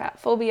about fat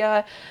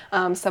phobia,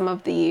 some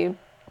of the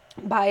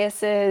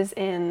biases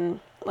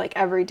in like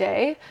every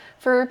day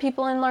for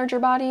people in larger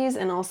bodies,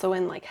 and also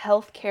in like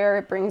healthcare.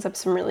 It brings up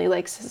some really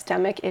like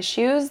systemic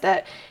issues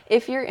that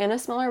if you're in a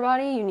smaller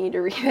body, you need to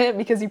read it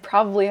because you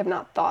probably have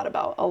not thought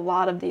about a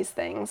lot of these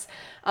things.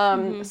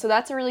 So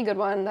that's a really good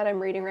one that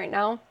I'm reading right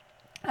now.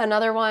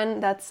 Another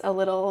one that's a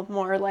little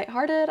more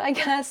lighthearted, I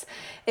guess,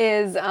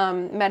 is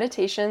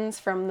Meditations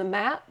from the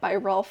Mat by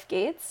Rolf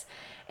Gates.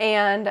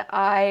 And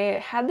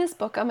I had this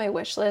book on my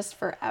wish list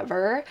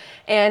forever,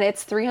 and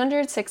it's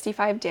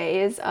 365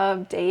 days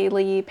of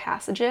daily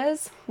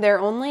passages. They're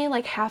only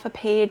like half a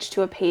page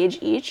to a page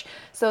each.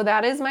 So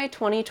that is my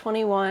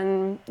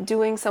 2021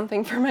 doing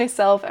something for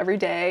myself every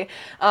day,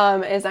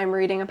 is I'm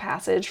reading a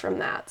passage from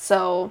that.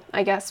 So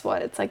I guess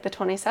it's like the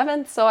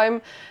 27th. So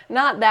I'm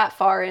not that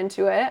far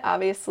into it,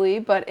 obviously,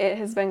 but it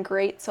has been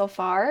great so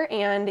far.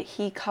 And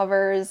he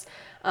covers,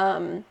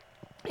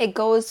 it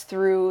goes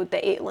through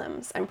the 8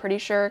 limbs, I'm pretty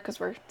sure, because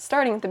we're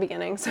starting at the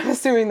beginning, so I'm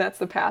assuming that's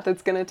the path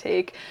it's going to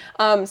take.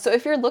 So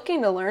if you're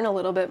looking to learn a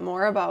little bit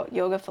more about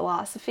yoga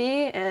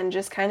philosophy and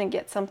just kind of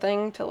get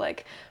something to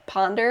like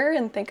ponder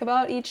and think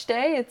about each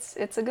day,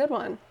 it's a good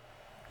one.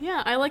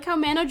 Yeah, I like how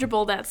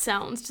manageable that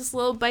sounds. Just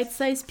little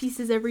bite-sized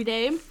pieces every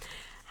day.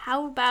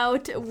 How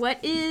about, what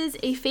is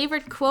a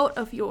favorite quote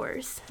of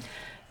yours?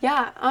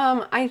 Yeah,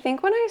 I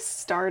think when I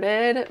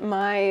started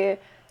my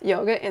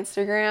yoga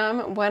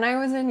Instagram, when I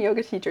was in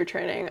yoga teacher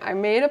training, I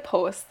made a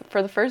post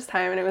for the first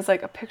time, and it was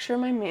like a picture of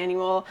my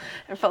manual.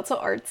 It felt so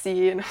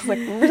artsy, and I was like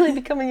really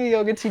becoming a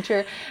yoga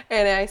teacher.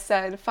 And I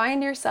said,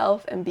 find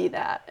yourself and be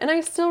that. And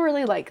I still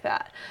really like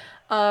that.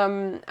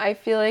 I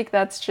feel like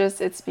that's just,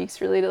 it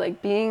speaks really to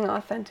like being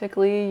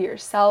authentically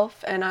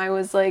yourself. And I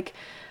was like,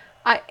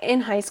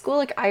 in high school,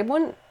 like I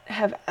wouldn't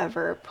have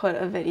ever put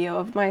a video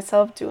of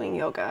myself doing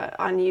yoga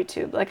on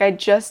YouTube. Like I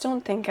just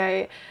don't think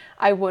I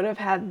would have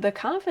had the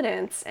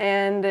confidence,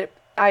 and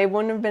I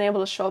wouldn't have been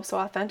able to show up so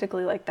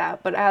authentically like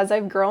that. But as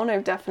I've grown,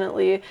 I've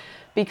definitely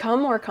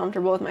become more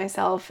comfortable with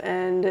myself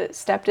and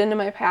stepped into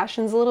my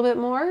passions a little bit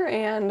more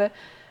and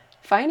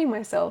finding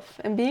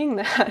myself and being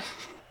that.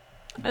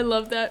 I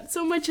love that.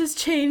 So much has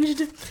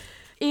changed.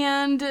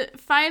 And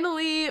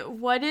finally,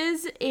 what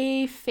is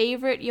a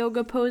favorite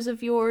yoga pose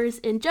of yours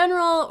in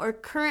general, or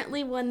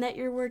currently one that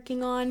you're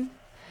working on?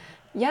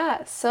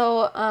 Yeah,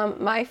 so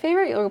my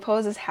favorite yoga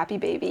pose is Happy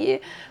Baby,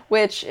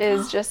 which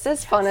is just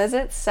as fun as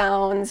it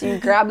sounds. You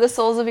grab the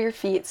soles of your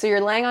feet, so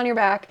you're laying on your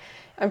back.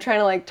 I'm trying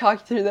to like talk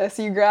you through this.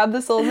 You grab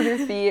the soles of your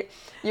feet,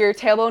 your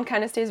tailbone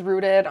kind of stays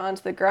rooted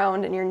onto the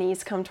ground, and your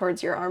knees come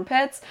towards your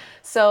armpits.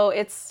 So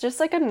it's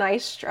just like a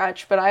nice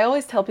stretch, but I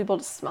always tell people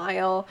to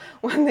smile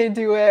when they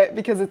do it,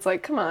 because it's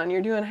like, come on,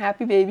 you're doing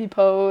Happy Baby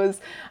pose.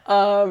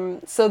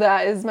 So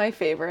that is my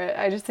favorite.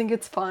 I just think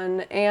it's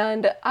fun.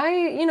 And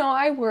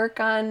I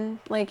work on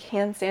like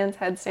handstands,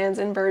 headstands,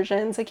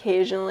 inversions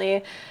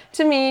occasionally.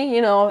 To me,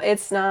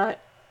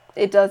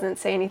 it doesn't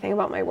say anything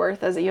about my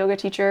worth as a yoga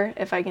teacher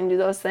if I can do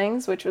those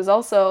things, which was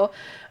also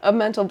a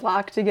mental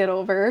block to get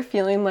over,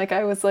 feeling like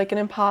I was like an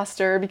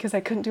imposter because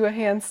I couldn't do a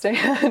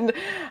handstand.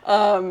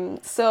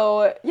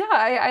 So yeah,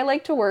 I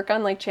like to work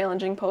on like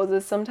challenging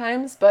poses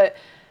sometimes, but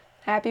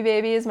Happy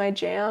Baby is my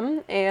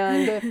jam.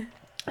 And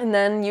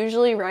then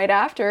usually right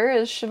after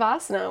is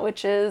Shavasana,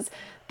 which is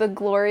the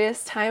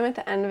glorious time at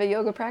the end of a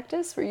yoga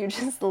practice where you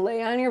just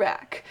lay on your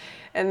back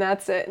and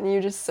that's it, and you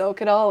just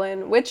soak it all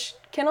in, which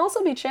can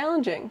also be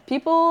challenging.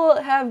 People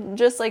have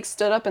just like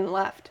stood up and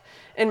left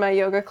in my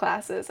yoga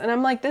classes, and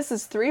I'm like, this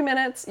is 3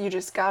 minutes, you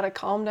just gotta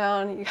calm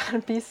down, you gotta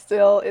be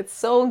still, it's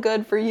so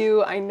good for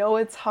you. I know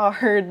it's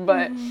hard,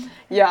 but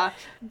yeah.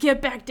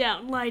 Get back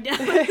down, lie down.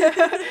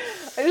 I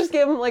just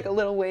give them like a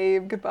little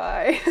wave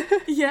goodbye.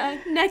 Yeah,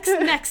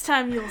 next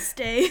time you'll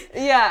stay.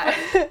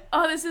 Yeah.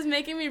 Oh, this is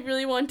making me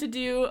really want to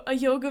do a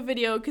yoga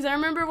video, because I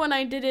remember when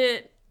I did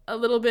it a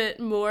little bit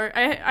more.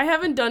 I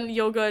haven't done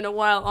yoga in a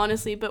while,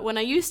 honestly, but when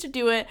I used to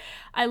do it,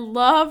 I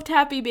loved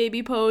Happy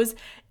Baby pose.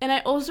 And I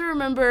also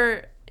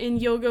remember in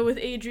yoga with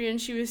Adrienne,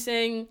 she was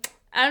saying,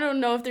 I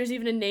don't know if there's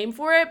even a name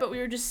for it, but we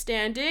were just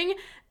standing,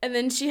 and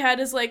then she had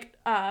us like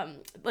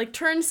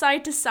turn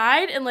side to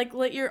side and like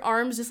let your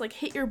arms just like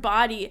hit your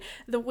body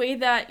the way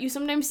that you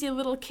sometimes see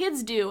little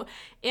kids do.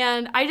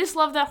 And I just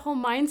love that whole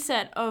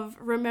mindset of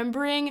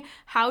remembering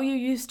how you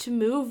used to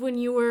move when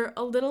you were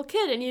a little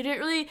kid and you didn't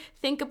really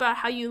think about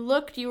how you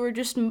looked. You were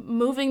just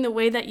moving the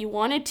way that you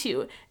wanted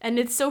to. And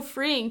it's so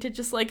freeing to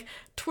just like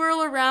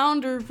twirl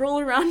around or roll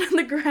around on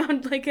the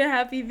ground like a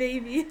happy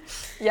baby.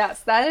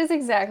 Yes, that is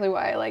exactly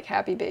why I like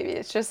Happy Baby.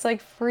 It's just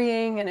like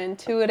freeing and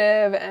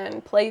intuitive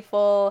and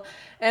playful.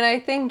 And I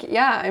think,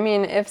 yeah, I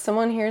mean, if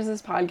someone hears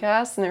this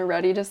podcast and they're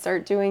ready to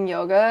start doing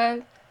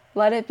yoga,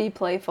 let it be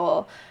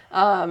playful.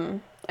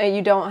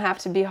 You don't have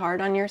to be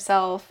hard on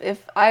yourself.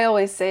 I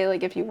always say,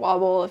 like, if you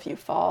wobble, if you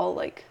fall,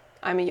 like,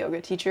 I'm a yoga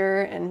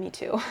teacher and me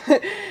too.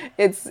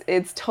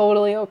 It's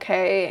totally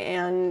okay,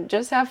 and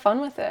just have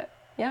fun with it.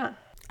 Yeah.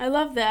 I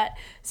love that.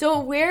 So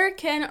where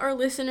can our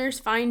listeners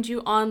find you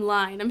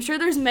online? I'm sure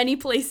there's many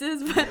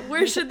places, but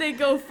where should they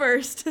go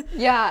first?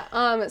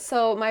 Yeah,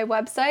 so my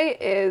website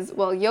is,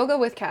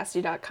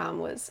 yogawithcassidy.com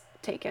was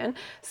taken.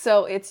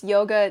 So it's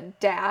yoga-with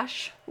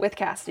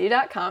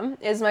yoga-with-cassidy.com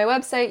is my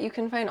website. You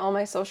can find all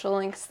my social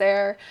links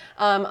there.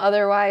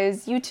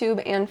 Otherwise,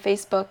 YouTube and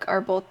Facebook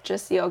are both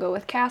just Yoga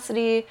with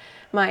Cassidy.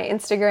 My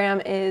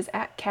Instagram is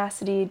at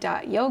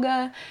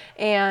cassidy.yoga,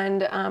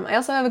 and I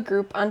also have a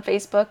group on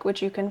Facebook,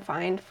 which you can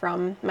find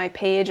from my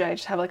page. I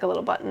just have like a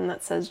little button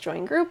that says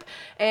join group,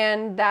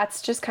 and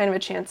that's just kind of a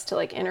chance to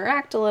like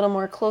interact a little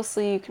more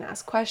closely. You can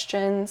ask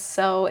questions.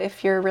 So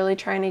if you're really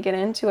trying to get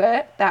into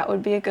it, that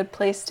would be a good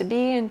place to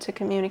be and to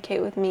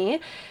communicate with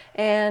me.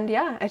 And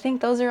yeah, I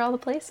think those are all the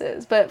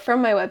places. But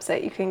from my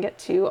website, you can get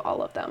to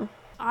all of them.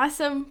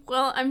 Awesome.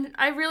 Well,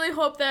 I really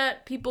hope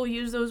that people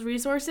use those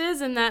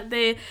resources and that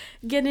they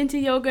get into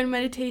yoga and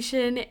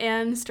meditation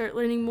and start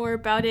learning more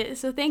about it.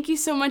 So thank you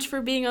so much for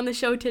being on the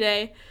show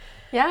today.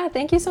 Yeah,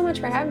 thank you so much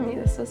for having me.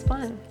 This was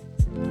fun.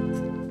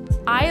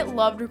 I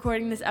loved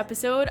recording this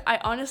episode. I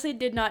honestly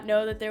did not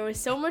know that there was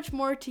so much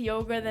more to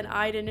yoga than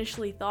I'd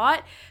initially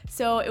thought.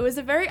 So it was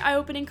a very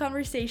eye-opening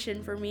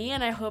conversation for me,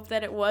 and I hope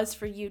that it was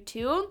for you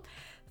too.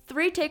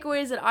 3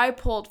 takeaways that I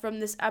pulled from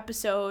this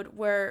episode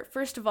were,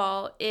 first of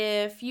all,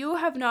 if you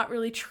have not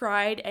really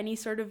tried any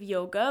sort of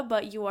yoga,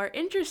 but you are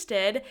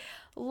interested,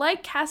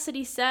 like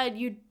Cassidy said,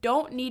 you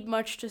don't need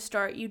much to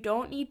start. You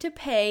don't need to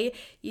pay.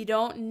 You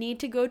don't need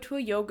to go to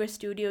a yoga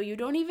studio. You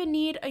don't even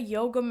need a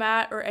yoga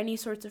mat or any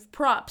sorts of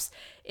props.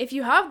 If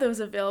you have those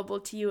available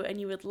to you and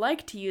you would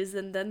like to use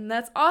them, then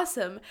that's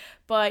awesome.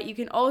 But you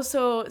can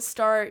also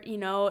start,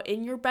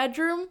 in your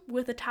bedroom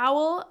with a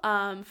towel.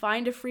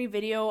 Find a free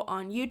video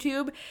on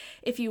YouTube.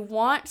 If you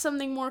want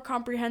something more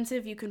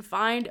comprehensive, you can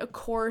find a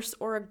course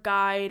or a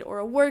guide or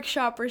a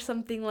workshop or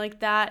something like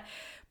that.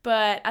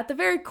 But at the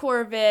very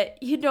core of it,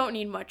 you don't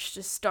need much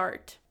to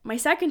start. My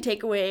second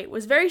takeaway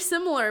was very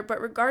similar, but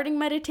regarding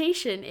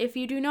meditation. If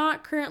you do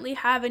not currently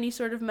have any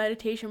sort of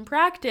meditation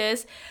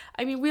practice,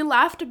 we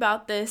laughed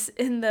about this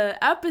in the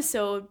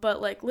episode,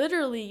 but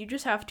literally you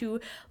just have to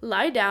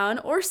lie down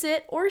or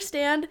sit or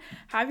stand,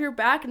 have your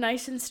back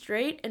nice and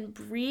straight and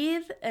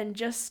breathe and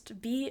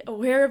just be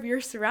aware of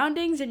your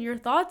surroundings and your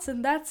thoughts,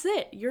 and that's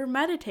it. You're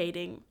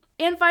meditating.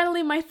 And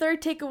finally, my third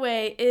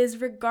takeaway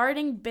is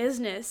regarding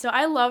business. So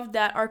I loved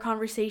that our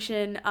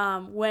conversation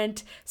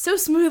went so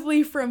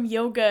smoothly from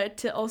yoga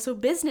to also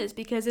business,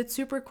 because it's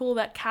super cool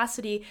that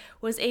Cassidy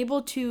was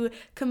able to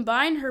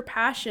combine her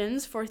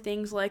passions for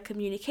things like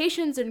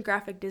communications and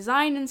graphic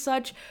design and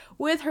such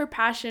with her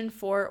passion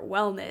for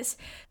wellness.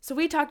 So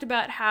we talked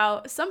about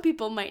how some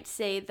people might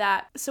say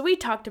that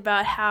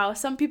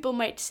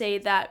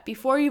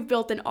before you've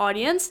built an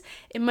audience,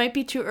 it might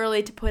be too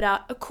early to put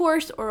out a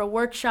course or a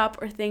workshop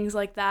or things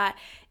like that.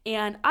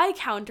 And I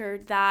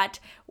countered that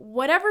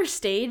whatever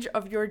stage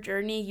of your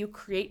journey you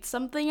create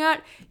something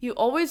at, you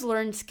always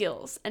learn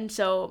skills. And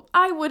so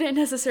I wouldn't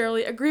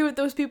necessarily agree with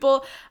those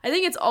people. I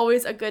think it's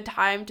always a good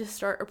time to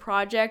start a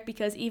project,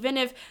 because even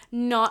if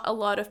not a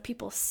lot of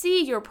people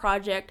see your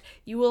project,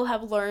 you will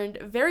have learned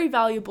very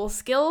valuable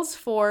skills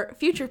for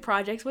future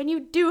projects when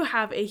you do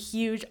have a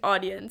huge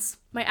audience.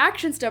 My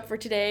action step for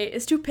today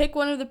is to pick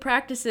one of the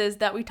practices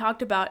that we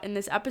talked about in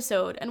this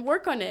episode and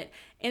work on it.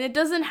 And it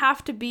doesn't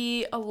have to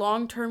be a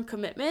long-term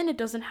commitment. It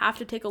doesn't have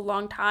to take a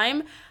long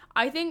time.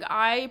 I think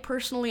I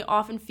personally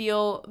often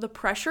feel the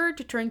pressure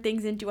to turn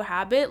things into a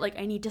habit. Like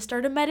I need to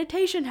start a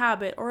meditation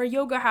habit or a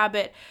yoga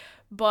habit.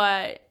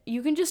 But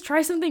you can just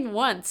try something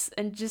once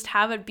and just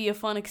have it be a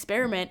fun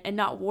experiment and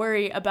not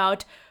worry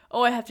about,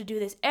 I have to do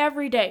this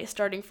every day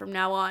starting from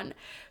now on.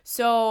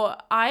 So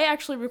I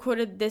actually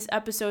recorded this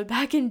episode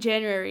back in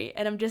January,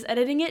 and I'm just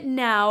editing it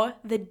now,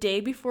 the day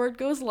before it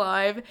goes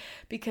live,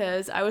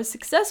 because I was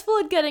successful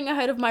at getting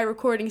ahead of my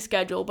recording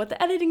schedule, but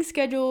the editing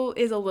schedule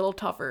is a little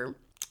tougher.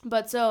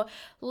 But so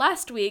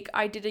last week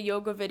I did a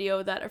yoga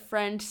video that a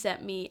friend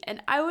sent me,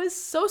 and I was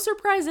so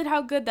surprised at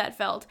how good that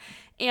felt.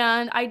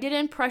 And I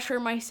didn't pressure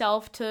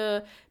myself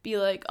to be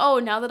like,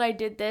 now that I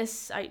did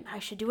this, I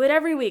should do it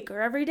every week or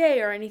every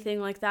day or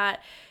anything like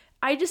that.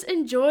 I just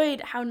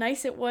enjoyed how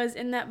nice it was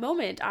in that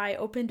moment. I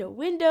opened a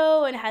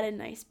window and had a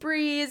nice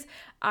breeze.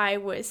 I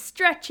was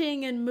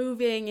stretching and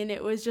moving, and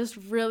it was just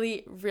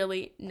really,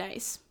 really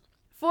nice.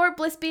 For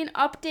Bliss Bean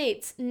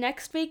updates,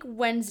 next week,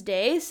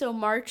 Wednesday, so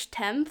March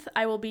 10th,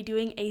 I will be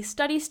doing a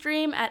study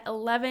stream at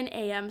 11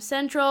 a.m.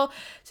 Central.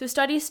 So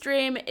study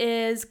stream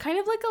is kind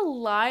of like a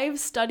live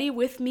study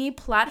with me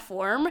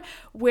platform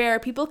where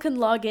people can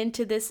log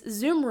into this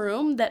Zoom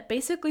room that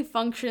basically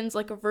functions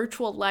like a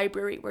virtual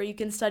library where you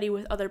can study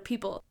with other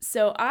people.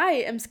 So I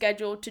am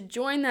scheduled to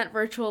join that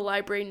virtual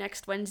library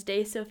next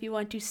Wednesday. So if you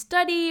want to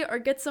study or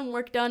get some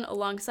work done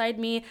alongside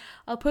me,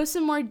 I'll post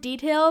some more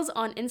details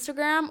on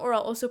Instagram, or I'll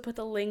also put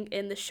the link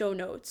in the show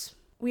notes.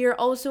 We are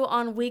also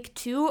on week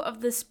 2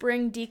 of the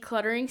spring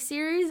decluttering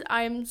series.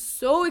 I am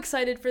so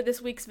excited for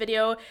this week's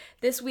video.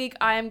 This week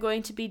I am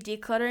going to be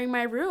decluttering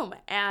my room,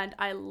 and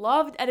I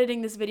loved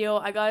editing this video.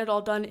 I got it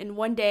all done in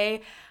one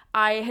day.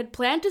 I had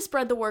planned to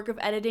spread the work of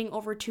editing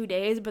over 2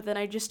 days, but then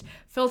I just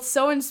felt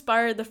so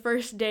inspired the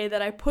first day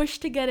that I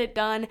pushed to get it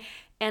done,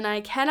 and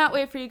I cannot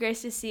wait for you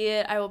guys to see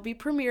it. I will be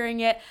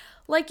premiering it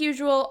like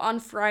usual on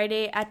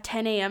Friday at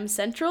 10 a.m.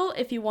 Central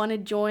if you want to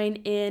join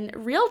in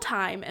real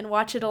time and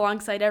watch it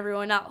alongside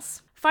everyone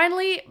else.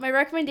 Finally, my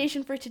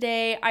recommendation for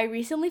today, I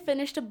recently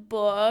finished a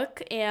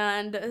book,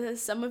 and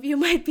some of you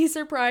might be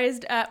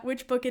surprised at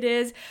which book it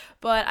is,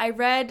 but I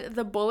read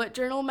The Bullet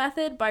Journal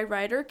Method by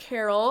Ryder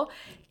Carroll,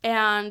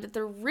 and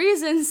the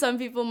reason some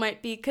people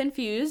might be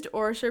confused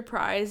or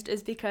surprised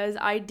is because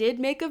I did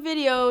make a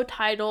video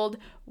titled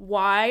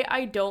Why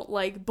I Don't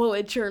Like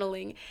Bullet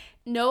Journaling.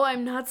 No,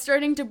 I'm not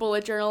starting to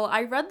bullet journal.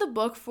 I read the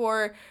book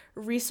for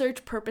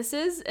research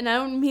purposes, and I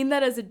don't mean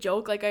that as a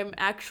joke, like I'm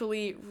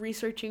actually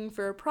researching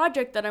for a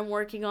project that I'm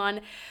working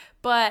on,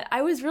 but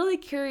I was really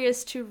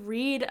curious to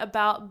read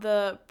about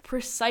the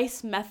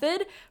precise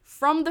method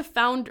from the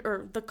founder,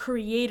 or the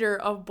creator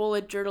of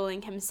bullet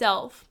journaling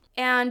himself.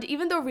 And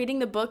even though reading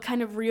the book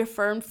kind of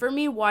reaffirmed for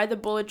me why the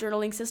bullet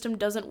journaling system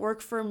doesn't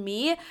work for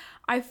me,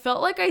 I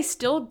felt like I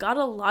still got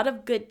a lot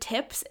of good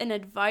tips and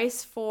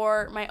advice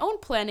for my own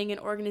planning and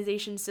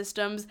organization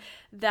systems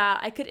that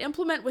I could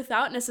implement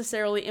without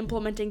necessarily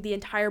implementing the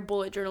entire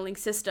bullet journaling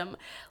system.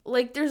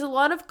 Like, there's a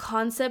lot of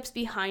concepts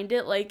behind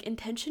it, like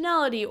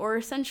intentionality or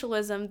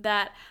essentialism,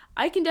 that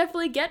I can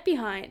definitely get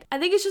behind. I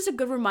think it's just a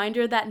good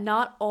reminder that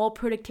not all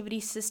productivity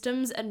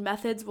systems and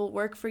methods will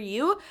work for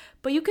you,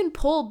 but you can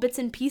pull bits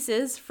and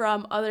pieces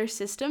from other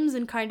systems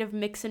and kind of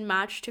mix and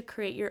match to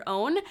create your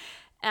own.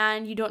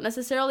 And you don't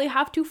necessarily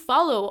have to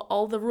follow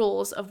all the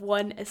rules of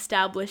one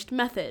established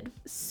method.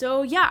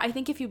 So yeah, I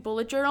think if you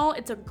bullet journal,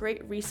 it's a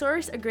great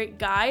resource, a great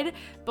guide,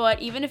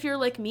 but even if you're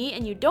like me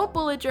and you don't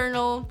bullet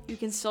journal, you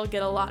can still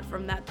get a lot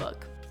from that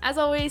book. As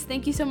always,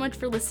 thank you so much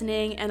for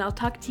listening, and I'll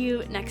talk to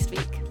you next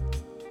week.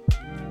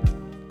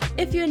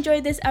 If you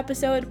enjoyed this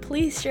episode,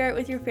 please share it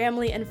with your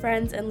family and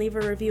friends and leave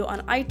a review on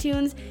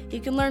iTunes.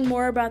 You can learn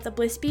more about The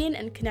Bliss Bean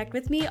and connect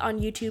with me on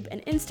YouTube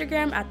and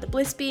Instagram at The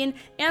Bliss Bean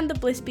and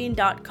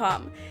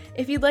theblissbean.com.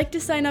 If you'd like to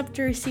sign up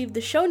to receive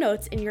the show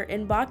notes in your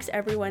inbox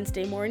every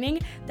Wednesday morning,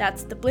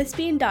 that's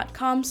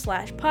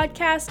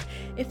theblissbean.com/podcast.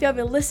 If you have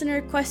a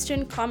listener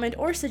question, comment,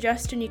 or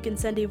suggestion, you can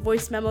send a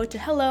voice memo to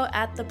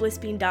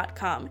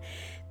hello@theblissbean.com.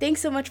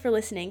 Thanks so much for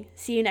listening.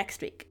 See you next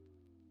week.